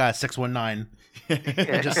Booyaka Booyaka 619,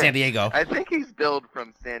 just San Diego. I think he's billed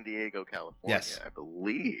from San Diego, California. Yes, I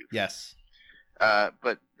believe. Yes.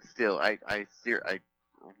 But still, I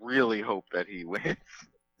really hope that he wins.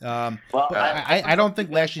 I don't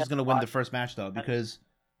think Lashley's going to win the first match though, because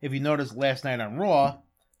if you notice last night on Raw,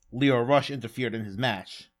 Leo Rush interfered in his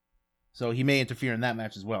match, so he may interfere in that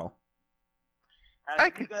match as well. I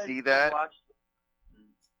could see that.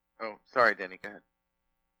 Oh, sorry, Danny. Go ahead.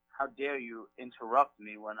 How dare you interrupt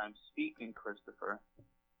me when I'm speaking, Christopher?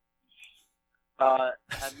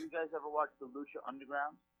 Have you guys ever watched the Lucha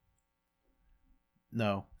Underground?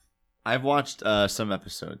 No. I've watched some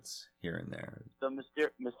episodes here and there. So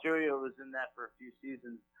Mysterio was in that for a few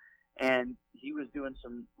seasons, and he was doing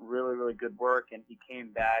some really, really good work, and he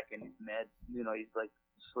came back, and he's mad. You know, he's like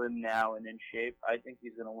slim now and in shape. I think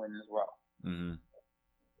he's going to win as well. Mm-hmm.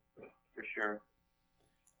 For sure.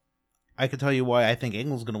 I can tell you why I think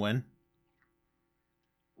Angle's going to win.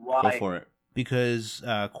 Why? Go for it. Because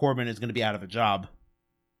Corbin is going to be out of a job.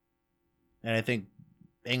 And I think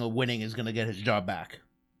Angle winning is going to get his job back.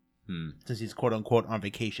 Since he's quote-unquote on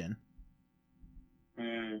vacation.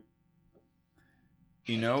 You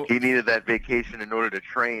know, he needed that vacation in order to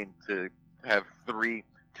train to have 2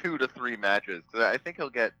 to 3 matches. So I think he'll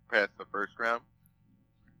get past the first round.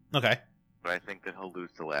 Okay. But I think that he'll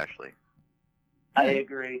lose to Lashley. I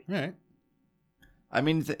agree. All right. I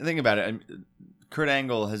mean, think about it. Kurt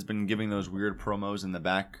Angle has been giving those weird promos in the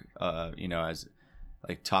back, as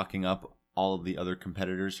like talking up all of the other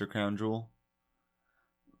competitors for Crown Jewel.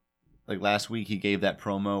 Like last week, he gave that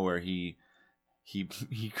promo where he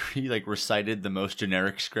like recited the most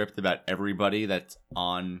generic script about everybody that's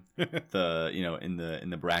on the in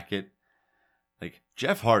the bracket. Like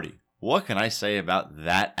Jeff Hardy, what can I say about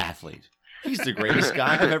that athlete? He's the greatest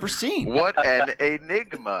guy I've ever seen. What an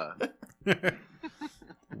enigma!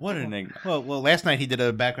 What an enigma! Well, last night he did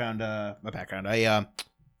a background, what do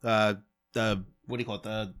you call it?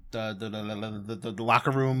 The locker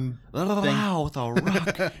room thing. Wow, the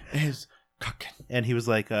Rock is cooking. And he was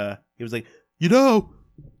like, I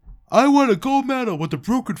won a gold medal with a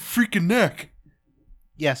broken freaking neck.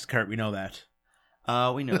 Yes, Kurt, we know that.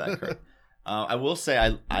 We know that, Kurt. I will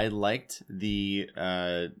say I liked the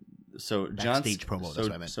backstage promo. That's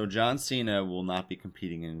what I meant. So John Cena will not be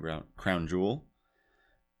competing in Crown Jewel.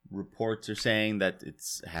 Reports are saying that it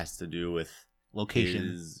has to do with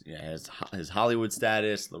location, his Hollywood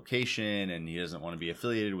status, location, and he doesn't want to be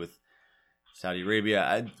affiliated with Saudi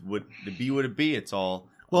Arabia. Would it be? It's all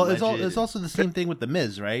it's also the same thing with the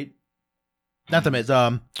Miz, right? Not the Miz.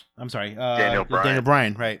 I'm sorry, Daniel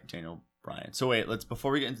Bryan, right? Daniel Bryan. So wait,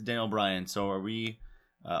 before we get into Daniel Bryan. So are we?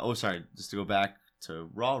 Just to go back to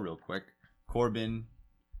Raw real quick. Corbin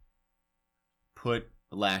put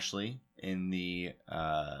Lashley in the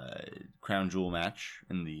Crown Jewel match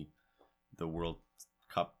in the World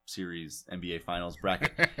Cup Series NBA Finals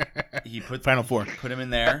bracket. He put Final Four. Put him in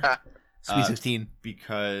there. Sweet 16.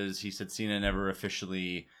 Because he said Cena never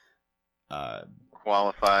officially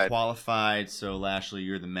qualified. So Lashley,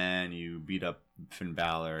 you're the man. You beat up Finn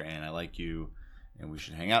Balor, and I like you, and we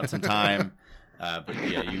should hang out sometime. But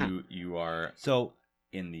yeah, you are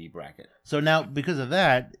in the bracket. So now, because of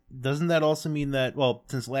that, doesn't that also mean that,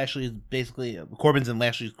 since Lashley is basically Corbin's in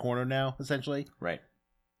Lashley's corner now, essentially, right?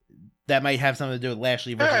 That might have something to do with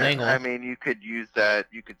Lashley versus Angle. I mean, you could use that.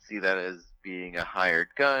 You could see that as being a hired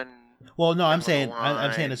gun. Well, no, I'm saying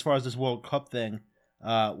as far as this World Cup thing,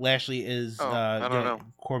 Lashley is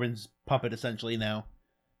Corbin's puppet essentially now,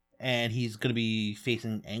 and he's going to be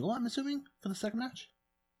facing Angle, I'm assuming, for the second match.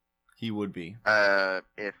 He would be.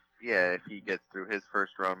 If he gets through his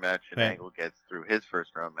first round match and Angle gets through his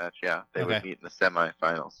first round match, they would meet in the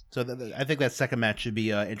semifinals. So I think that second match should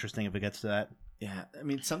be interesting if it gets to that. Yeah, I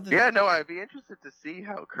mean something. Yeah, no, I'd be interested to see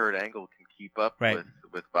how Kurt Angle can keep up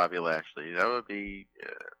with Bobby Lashley. That would be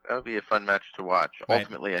a fun match to watch. Right.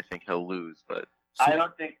 Ultimately, I think he'll lose, but I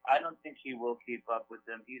don't think he will keep up with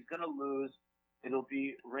them. He's going to lose. It'll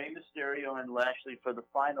be Rey Mysterio and Lashley for the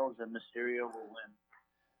finals, and Mysterio will win.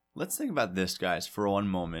 Let's think about this, guys, for one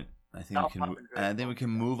moment. I think we can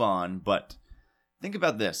move on, but think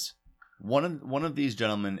about this. One of these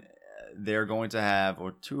gentlemen, they're going to have,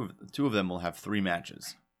 or two of them will have 3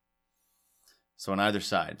 matches. So on either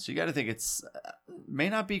side. So you got to think it's may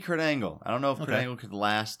not be Kurt Angle. I don't know if Kurt Angle could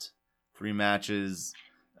last 3 matches.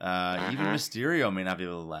 Even Mysterio may not be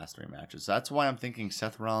able to last 3 matches. So that's why I'm thinking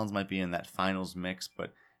Seth Rollins might be in that finals mix. But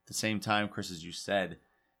at the same time, Chris, as you said,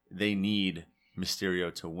 they need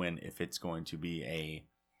Mysterio to win if it's going to be a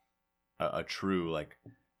true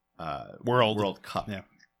World Cup. Yeah.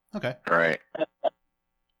 Okay. Right.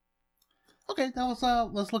 Okay, now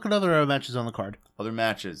let's look at other matches on the card. Other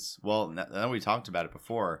matches. Well, now we talked about it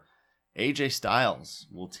before. AJ Styles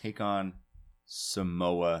will take on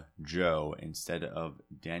Samoa Joe instead of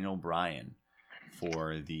Daniel Bryan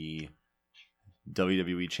for the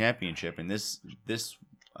WWE Championship, and this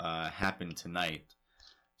happened tonight.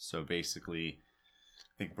 So basically,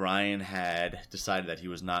 I think Bryan had decided that he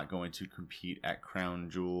was not going to compete at Crown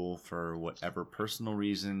Jewel for whatever personal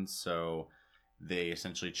reasons, so they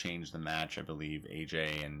essentially changed the match. I believe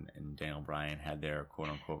AJ and Daniel Bryan had their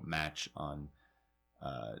quote-unquote match on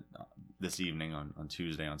this evening on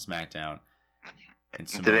Tuesday on SmackDown. And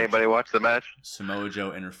Did anybody watch the match? Samoa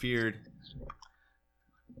Joe interfered.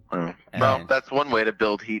 Well, that's one way to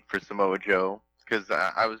build heat for Samoa Joe, because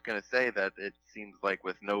I was going to say that it seems like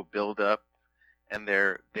with no build-up and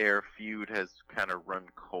their feud has kind of run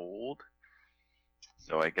cold.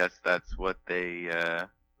 So I guess that's what they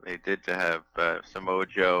did to have Samoa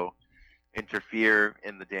Joe interfere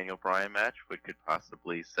in the Daniel Bryan match, which could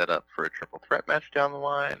possibly set up for a triple threat match down the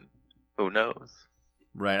line. Who knows?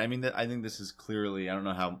 Right. I mean, I think this is clearly, I don't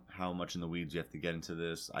know how much in the weeds you have to get into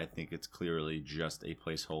this. I think it's clearly just a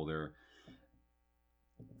placeholder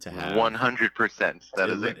to have. 100%. That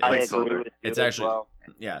is a placeholder. It's actually,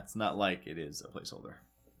 yeah, it's not like it is a placeholder.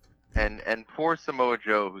 And poor Samoa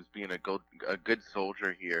Joe, who's being a good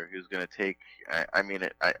soldier here, who's going to take, I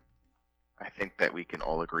think that we can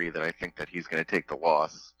all agree that I think that he's going to take the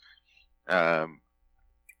loss. And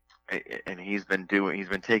he's been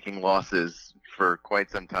taking losses for quite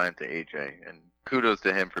some time to AJ, and kudos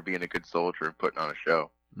to him for being a good soldier and putting on a show.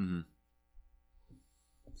 Mm-hmm.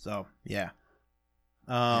 So yeah,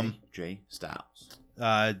 AJ Styles.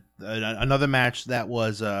 Another match that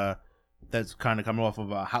was that's kind of coming off of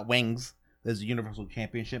Hot Wings. There's a Universal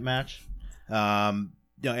Championship match.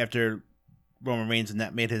 After Roman Reigns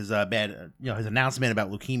made his his announcement about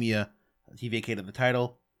leukemia, he vacated the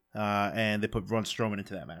title. And they put Braun Strowman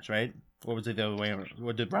into that match, right? Or was it the other way?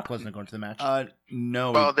 Or did Brock Lesnar go into the match?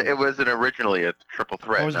 No. Well, it wasn't originally a triple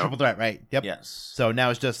threat. It was a triple threat, right? Yep. Yes. So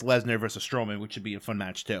now it's just Lesnar versus Strowman, which should be a fun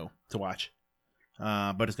match too to watch.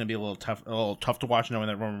 But it's gonna be a little tough to watch knowing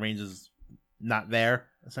that Roman Reigns is not there.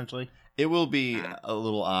 Essentially, it will be a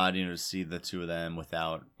little odd, to see the two of them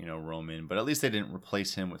without, Roman. But at least they didn't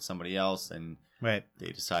replace him with somebody else, and right.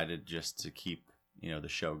 They decided just to keep, the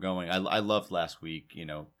show going. I loved last week,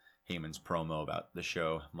 Heyman's promo about the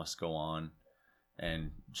show must go on,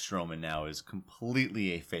 and Strowman now is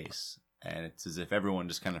completely a face, and it's as if everyone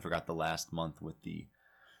just kind of forgot the last month with the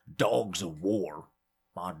dogs of war.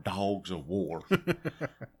 My dogs of war.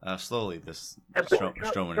 Slowly, this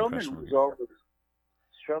Strowman impression.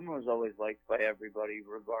 Strowman was always liked by everybody,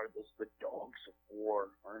 regardless of the dogs of war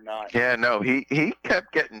or not. Yeah, no, he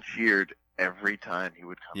kept getting cheered every time he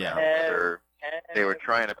would come out. They were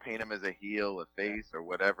trying to paint him as a heel, a face, or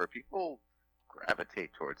whatever. People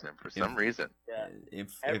gravitate towards him for some reason. Yeah,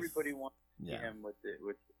 everybody wants to see him with the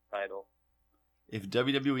title. If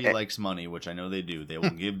WWE likes money, which I know they do, they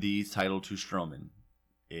will give the title to Strowman.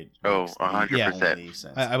 It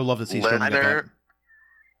 100%. I would love to see Strowman.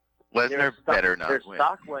 Lesnar better not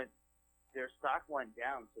win. Their stock went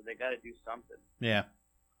down, so they got to do something. Yeah.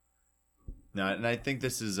 No, and I think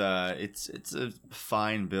this is it's a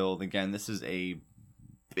fine build. Again, this is a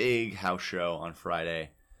big house show on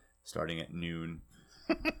Friday, starting at noon.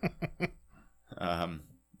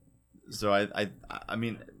 So I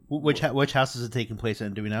mean, which house is it taking place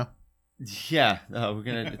in? Do we know? Yeah,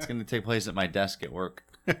 it's gonna take place at my desk at work.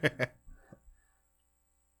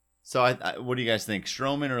 So what do you guys think,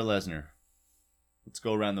 Strowman or Lesnar? Let's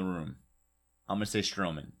go around the room. I'm gonna say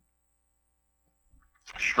Strowman.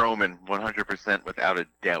 Strowman, 100% without a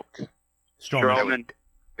doubt. Strowman.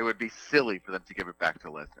 It would be silly for them to give it back to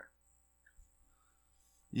Lesnar.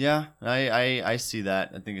 Yeah, I see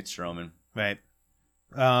that. I think it's Strowman. Right.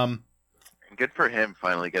 And good for him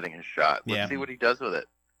finally getting his shot. Let's Yeah. see what he does with it.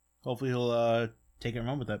 Hopefully he'll take it and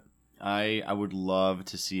run with it. I would love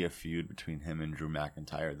to see a feud between him and Drew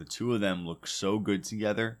McIntyre. The two of them look so good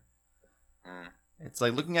together. It's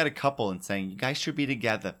like looking at a couple and saying, you guys should be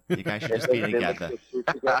together. You guys should just be together.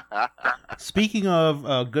 Speaking of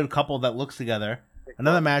a good couple that looks together,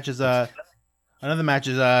 another match is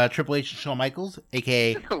Triple H and Shawn Michaels,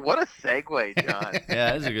 a.k.a. What a segue, John.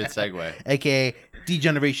 Yeah, that's a good segue. A.k.a.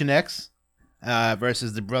 D-Generation X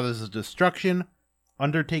versus the Brothers of Destruction,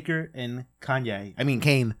 Undertaker, and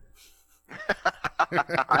Kane.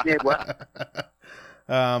 Kanye what?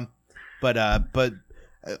 But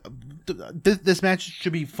this match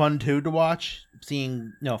should be fun too to watch.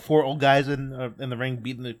 Seeing four old guys in the ring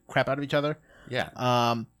beating the crap out of each other. Yeah.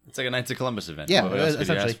 It's like a Knights of Columbus event. Yeah,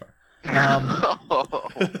 essentially.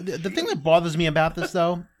 The thing that bothers me about this,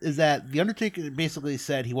 though, is that The Undertaker basically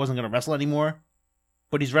said he wasn't going to wrestle anymore,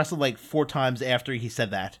 but he's wrestled like 4 times after he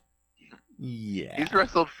said that. Yeah. He's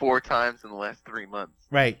wrestled 4 times in the last 3 months.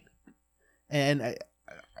 Right. And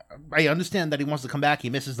I understand that he wants to come back. He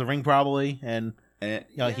misses the ring probably, and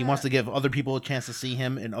he wants to give other people a chance to see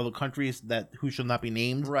him in other countries who shall not be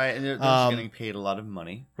named. Right, and they're getting paid a lot of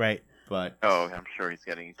money. Right. But I'm sure he's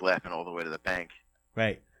laughing all the way to the bank.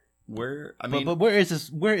 Right. But where is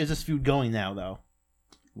this feud going now, though?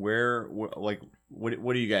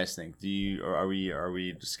 What do you guys think? Are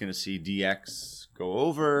we just gonna see DX go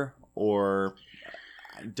over, or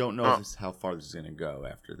I don't know how far this is gonna go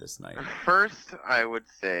after this night? First, I would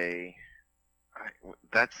say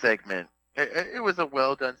that segment. It was a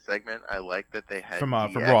well done segment. I like that they had from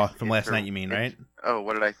Raw from last night. You mean, right? Oh,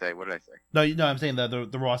 what did I say? No, I'm saying the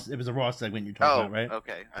Raw. It was a Raw segment you're talking about, right?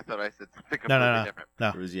 Okay. I thought I said something completely different. No.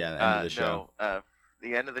 It was the end of the show.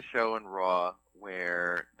 The end of the show in Raw,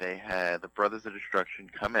 where they had the Brothers of Destruction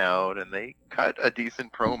come out and they cut a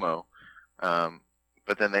decent promo,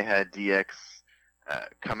 but then they had DX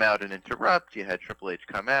come out and interrupt. You had Triple H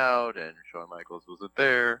come out, and Shawn Michaels wasn't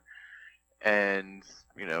there. And,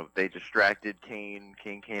 they distracted Kane.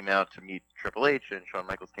 Kane came out to meet Triple H, and Shawn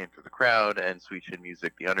Michaels came through the crowd, and Sweet Chin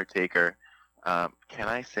Music, The Undertaker. Can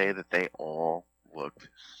I say that they all looked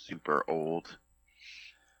super old?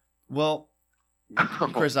 Well,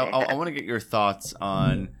 Chris, I want to get your thoughts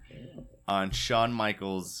on Shawn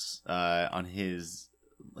Michaels, on his...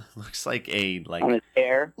 looks like on his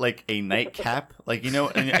hair, like a nightcap, like and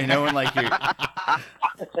like you're.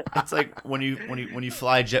 It's like when you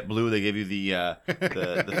fly JetBlue, they give you the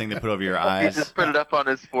thing they put over your eyes. He just put it up on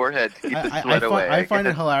his forehead to keep the sweat away. I find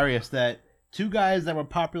it hilarious that 2 guys that were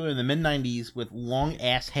popular in the mid '90s with long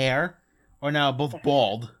ass hair are now both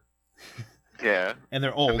bald. Yeah, and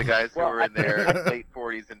they're old. And the guys who are in their late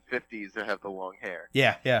 40s and 50s that have the long hair.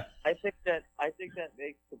 Yeah. I think that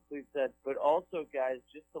makes complete sense. But also, guys,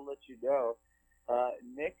 just to let you know,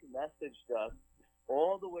 Nick messaged us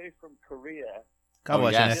all the way from Korea.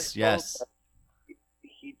 Yes.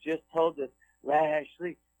 He just told us,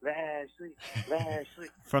 Lashley.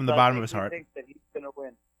 From the bottom of his heart. He thinks that he's gonna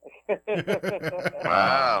win.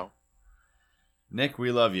 Wow. Nick,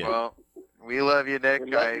 we love you. Well, we love you, Nick.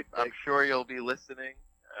 I'm sure you'll be listening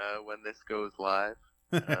when this goes live.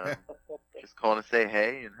 Just calling to say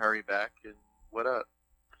hey and hurry back and what up.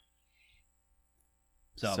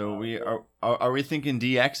 So we are we thinking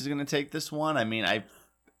DX is going to take this one? I mean,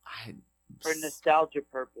 for nostalgia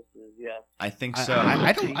purposes, yes. I think so.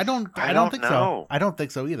 I don't think so. I don't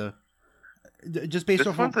think so either. Just based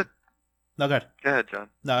off of... No, go ahead. Go ahead, John.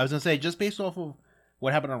 No, I was going to say, just based off of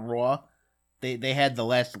what happened on Raw, they had the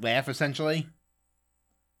last laugh, essentially.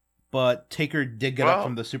 But Taker did get up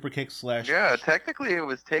from the super kick / Yeah, technically it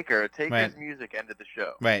was Taker. Taker's music ended the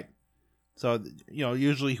show. Right. So,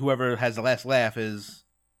 usually whoever has the last laugh is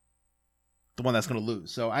the one that's going to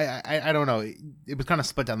lose. So I don't know. It was kind of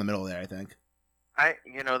split down the middle there, I think.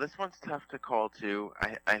 This one's tough to call too.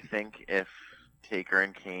 I think if Taker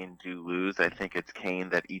and Kane do lose, I think it's Kane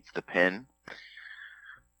that eats the pin.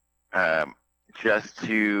 Just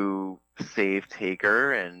to save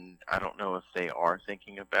Taker, and I don't know if they are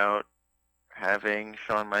thinking about having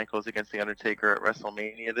Shawn Michaels against The Undertaker at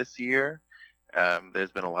WrestleMania this year.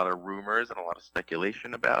 There's been a lot of rumors and a lot of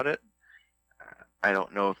speculation about it. I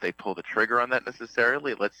don't know if they pull the trigger on that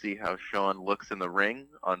necessarily. Let's see how Shawn looks in the ring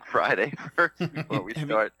on Friday first before we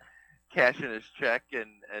start cashing his check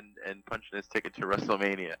and punching his ticket to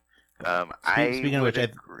WrestleMania. Speaking of which,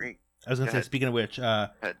 agree. I was going to say, speaking of which, I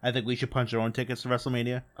think we should punch our own tickets to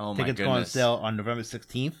WrestleMania. Oh, tickets go on sale on November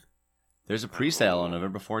 16th. There's a pre-sale on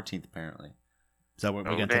November 14th, apparently. So we're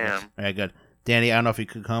getting tickets. All right, good. Danny, I don't know if you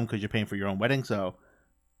could come because you're paying for your own wedding, so...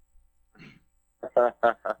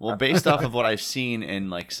 Well, based off of what I've seen in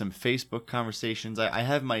like some Facebook conversations, I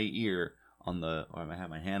have my ear on the... or I have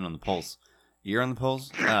my hand on the pulse. Ear on the pulse?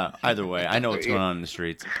 Either way, I know what's going on in the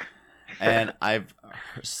streets. And I've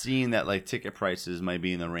seen that like ticket prices might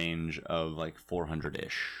be in the range of like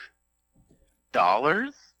 $400-ish.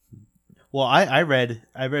 Dollars? Well, I read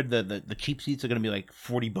the cheap seats are going to be like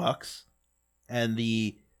 $40, and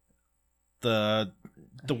the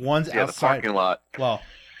ones outside the parking lot. Well,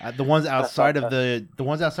 the ones outside of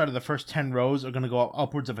the first 10 rows are going to go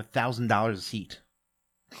upwards of $1,000 a seat.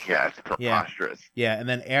 Yeah, it's preposterous. Yeah, and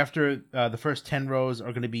then after the first 10 rows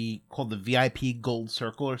are going to be called the VIP Gold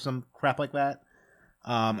Circle or some crap like that.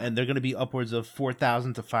 And they're going to be upwards of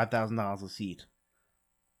 $4,000 to $5,000 a seat.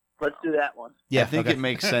 Let's do that one. Yeah, I think it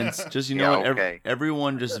makes sense. Just what,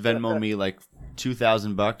 everyone just Venmo me like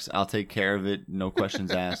 $2,000. I'll take care of it. No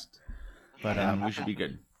questions asked. But we should be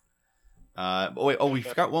good. We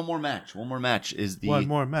forgot one more match. One more match is the one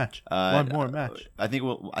more match. I think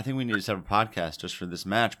we need to set up a podcast just for this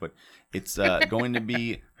match, but it's going to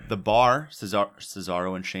be The Bar,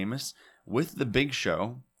 Cesaro and Sheamus with the Big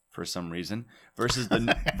Show for some reason versus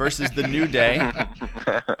the New Day,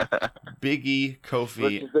 Big E,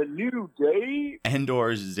 Kofi, versus the New Day,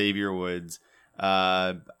 and/or Xavier Woods.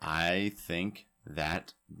 I think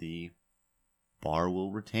that the Bar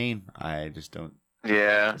will retain. I just don't.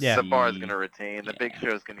 Yeah, the Bar is going to retain. The Big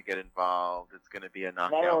Show is going to get involved. It's going to be a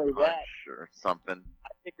knockout punch or something. I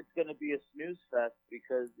think it's going to be a snooze fest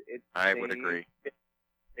because I would agree.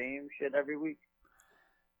 Same shit every week.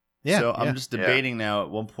 Yeah. So I'm just debating now.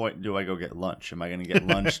 At one point, do I go get lunch? Am I going to get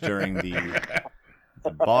lunch during the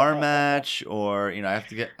Bar match, or I have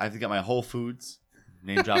to get my Whole Foods.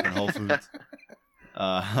 Name dropping Whole Foods.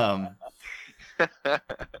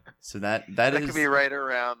 So that could be right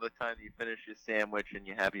around the time you finish your sandwich and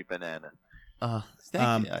you have your banana.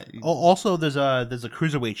 Also, there's a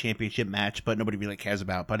cruiserweight championship match, but nobody really cares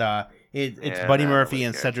about. But it's Buddy Murphy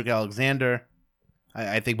and Cedric Alexander.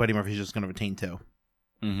 I think Buddy Murphy's just going to retain too.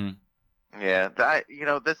 Mm-hmm. Yeah,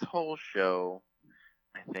 this whole show,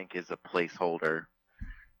 I think, is a placeholder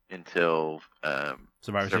until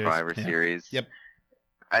Survivor Series. Yep.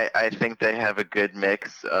 I think they have a good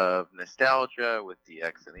mix of nostalgia with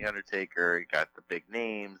DX and The Undertaker. You got the big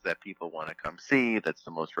names that people want to come see. That's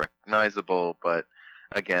the most recognizable. But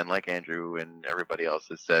again, like Andrew and everybody else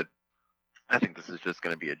has said, I think this is just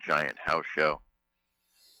going to be a giant house show.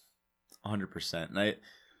 100%. And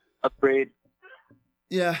Agreed.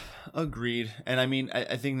 Yeah, agreed. And I mean,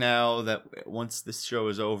 I think now that once this show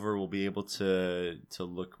is over, we'll be able to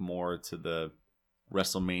look more to the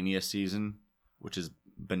WrestleMania season, which is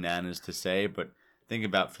bananas to say, but think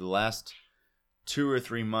about for the last 2 or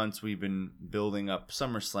 3 months, we've been building up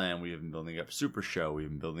SummerSlam, we've been building up Super Show, we've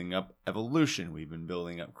been building up Evolution, we've been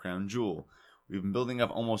building up Crown Jewel, we've been building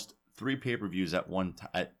up almost 3 pay-per-views at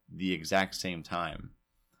the exact same time.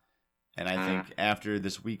 And I think after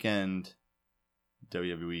this weekend,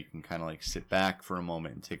 WWE can kind of like sit back for a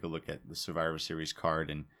moment and take a look at the Survivor Series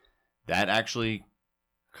card, and that actually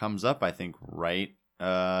comes up, I think, right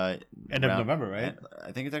end of November, right?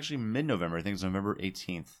 I think it's actually mid-November. I think it's November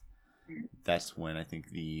 18th. That's when I think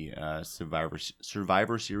the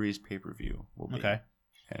Survivor Series pay-per-view will be. Okay.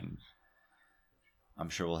 And I'm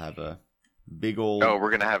sure we'll have a big old... Oh, we're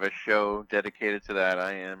going to have a show dedicated to that,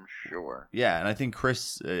 I am sure. Yeah, and I think,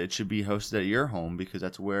 Chris, it should be hosted at your home because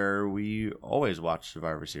that's where we always watch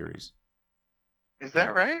Survivor Series. Is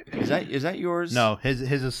that right? Is that yours? No, his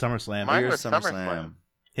is SummerSlam. Mine was SummerSlam.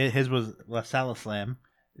 His was La Sala Slam.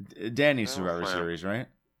 Danny's Survivor Series, right?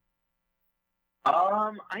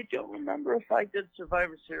 I don't remember if I did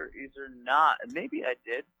Survivor Series or not. Maybe I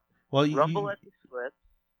did. Well, Rumble at the Slips.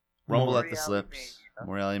 Rumble at the Slips.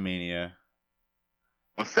 Morale Mania.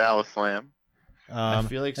 La Sala Slam. I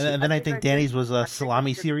feel like, and then I think Danny's was a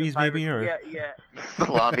Salami Series, maybe, or yeah.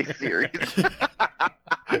 Salami Series.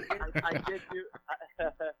 I did do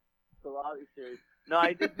Salami Series. No,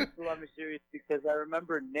 I did do Salami Series because I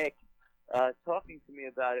remember Nick talking to me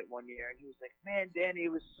about it one year, and he was like, "Man, Danny,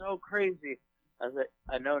 it was so crazy." I was like,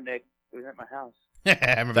 "I know, Nick. It was at my house."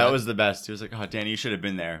 I remember that was the best. He was like, "Oh, Danny, you should have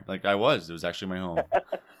been there." Like I was. It was actually my home.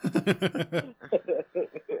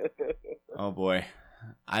 Oh boy,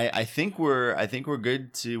 I think we're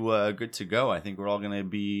good to go. I think we're all gonna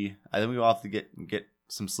be. I think we all have to get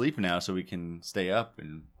some sleep now so we can stay up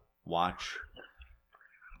and watch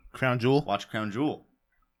Crown Jewel. Watch Crown Jewel.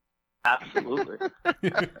 Absolutely.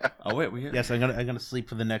 Oh wait, yes, I'm gonna sleep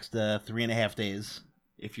for the next 3.5 days.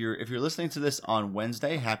 If you're listening to this on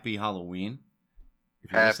Wednesday, happy Halloween.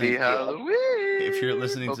 Happy Halloween. If you're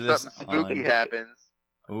listening to this something spooky happens.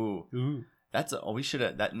 Ooh. That's we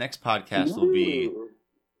should that next podcast will be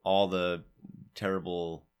all the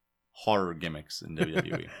terrible horror gimmicks in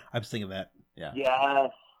WWE. I was thinking that. Yeah. Yeah.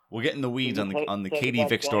 We'll get in the weeds on the Katie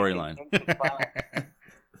Vick storyline.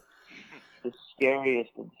 The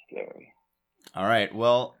scariest and scary. All right.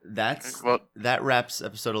 Well, that wraps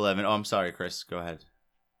episode 11. Oh, I'm sorry, Chris. Go ahead.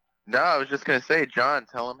 No, I was just gonna say, John,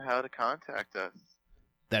 tell them how to contact us.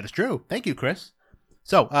 That is true. Thank you, Chris.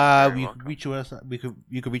 So, you could reach us.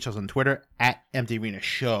 You could reach us on Twitter at Empty Arena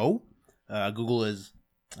Show. Google is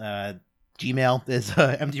Gmail is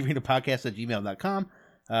emptyarenapodcast@gmail.com.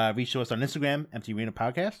 Reach to us on Instagram, Empty Arena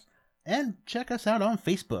Podcast, and check us out on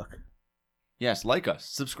Facebook. Yes, like us,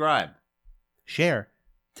 subscribe, share,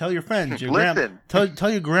 tell your friends, your tell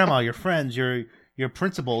your grandma, your friends, your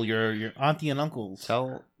principal, your auntie and uncles.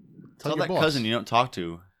 Tell that boss. Cousin you don't talk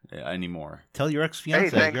to anymore. Tell your ex-fiance.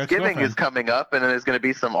 Hey, Thanksgiving is coming up, and there's going to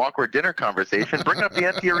be some awkward dinner conversation. Bring up the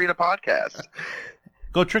Empty Arena podcast.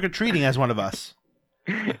 Go trick-or-treating as one of us.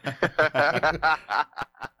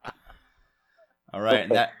 All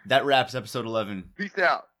right, and that wraps episode 11. Peace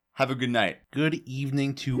out. Have a good night. Good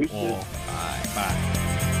evening to all. Bye. Bye.